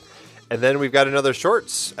 And then we've got another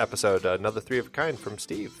shorts episode, another 3 of a kind from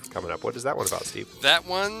Steve coming up. What is that one about, Steve? That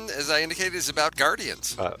one, as I indicated, is about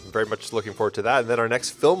Guardians. I'm very much looking forward to that. And then our next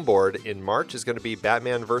film board in March is going to be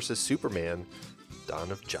Batman vs. Superman,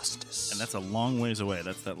 Dawn of Justice. And that's a long ways away.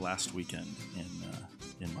 That's that last weekend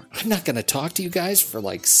in March. I'm not going to talk to you guys for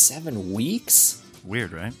like 7 weeks.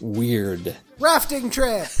 Weird, right? Weird. Rafting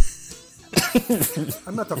trip.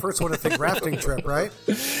 I'm not the first one to think rafting trip, right?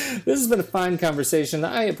 This has been a fine conversation.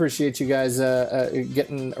 I appreciate you guys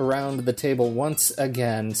getting around the table once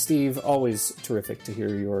again. Steve, always terrific to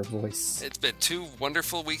hear your voice. It's been 2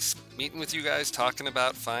 wonderful weeks meeting with you guys, talking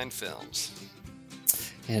about fine films.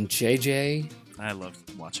 And JJ, I love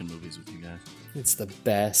watching movies with you guys. it's the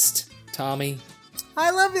best. Tommy,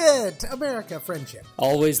 I love it. America, friendship.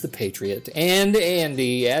 always the patriot. And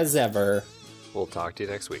Andy, as ever. We'll talk to you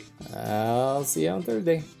next week. I'll see you on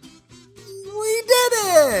Thursday. We did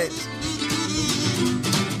it!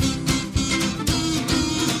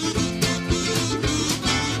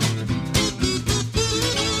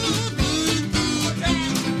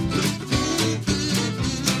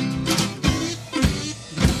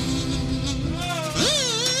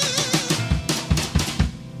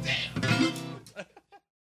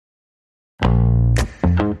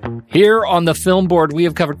 Here on the Film Board, we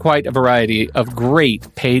have covered quite a variety of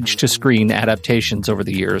great page-to-screen adaptations over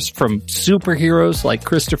the years, from superheroes like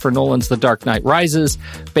Christopher Nolan's The Dark Knight Rises,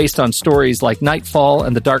 based on stories like Nightfall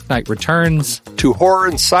and The Dark Knight Returns, to horror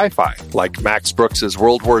and sci-fi, like Max Brooks'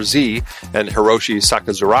 World War Z and Hiroshi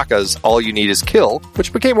Sakazuraka's All You Need Is Kill,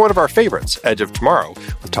 which became one of our favorites, Edge of Tomorrow,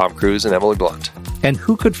 with Tom Cruise and Emily Blunt. and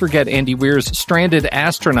who could forget Andy Weir's stranded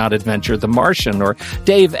astronaut adventure, The Martian, or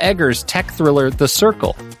Dave Eggers' tech thriller, The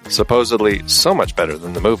Circle. Supposedly so much better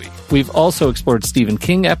than the movie. We've also explored Stephen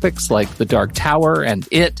King epics like The Dark Tower and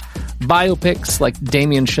It, biopics like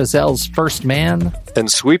Damien Chazelle's First Man,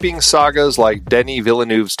 and sweeping sagas like Denis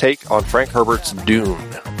Villeneuve's take on Frank Herbert's Dune.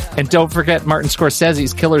 And don't forget Martin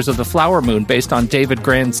Scorsese's Killers of the Flower Moon, based on David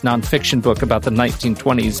Grann's nonfiction book about the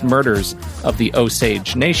 1920s murders of the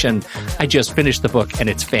Osage Nation. I just finished the book, and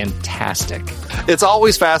it's fantastic. It's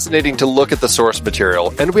always fascinating to look at the source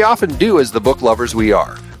material, and we often do as the book lovers we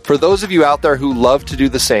are. For those of you out there who love to do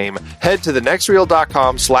the same, head to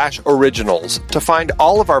thenextreel.com/originals to find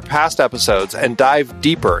all of our past episodes and dive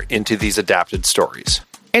deeper into these adapted stories.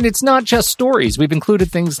 And it's not just stories. We've included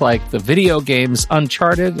things like the video games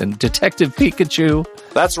Uncharted and Detective Pikachu.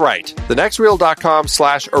 That's right.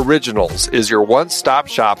 thenextreel.com/originals is your one-stop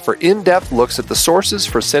shop for in-depth looks at the sources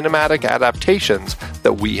for cinematic adaptations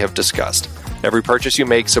that we have discussed. Every purchase you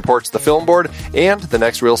make supports the Film Board and the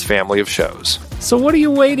Next Reel's family of shows. So what are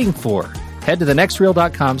you waiting for? Head to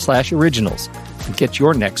thenextreel.com/originals and get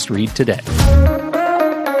your next read today.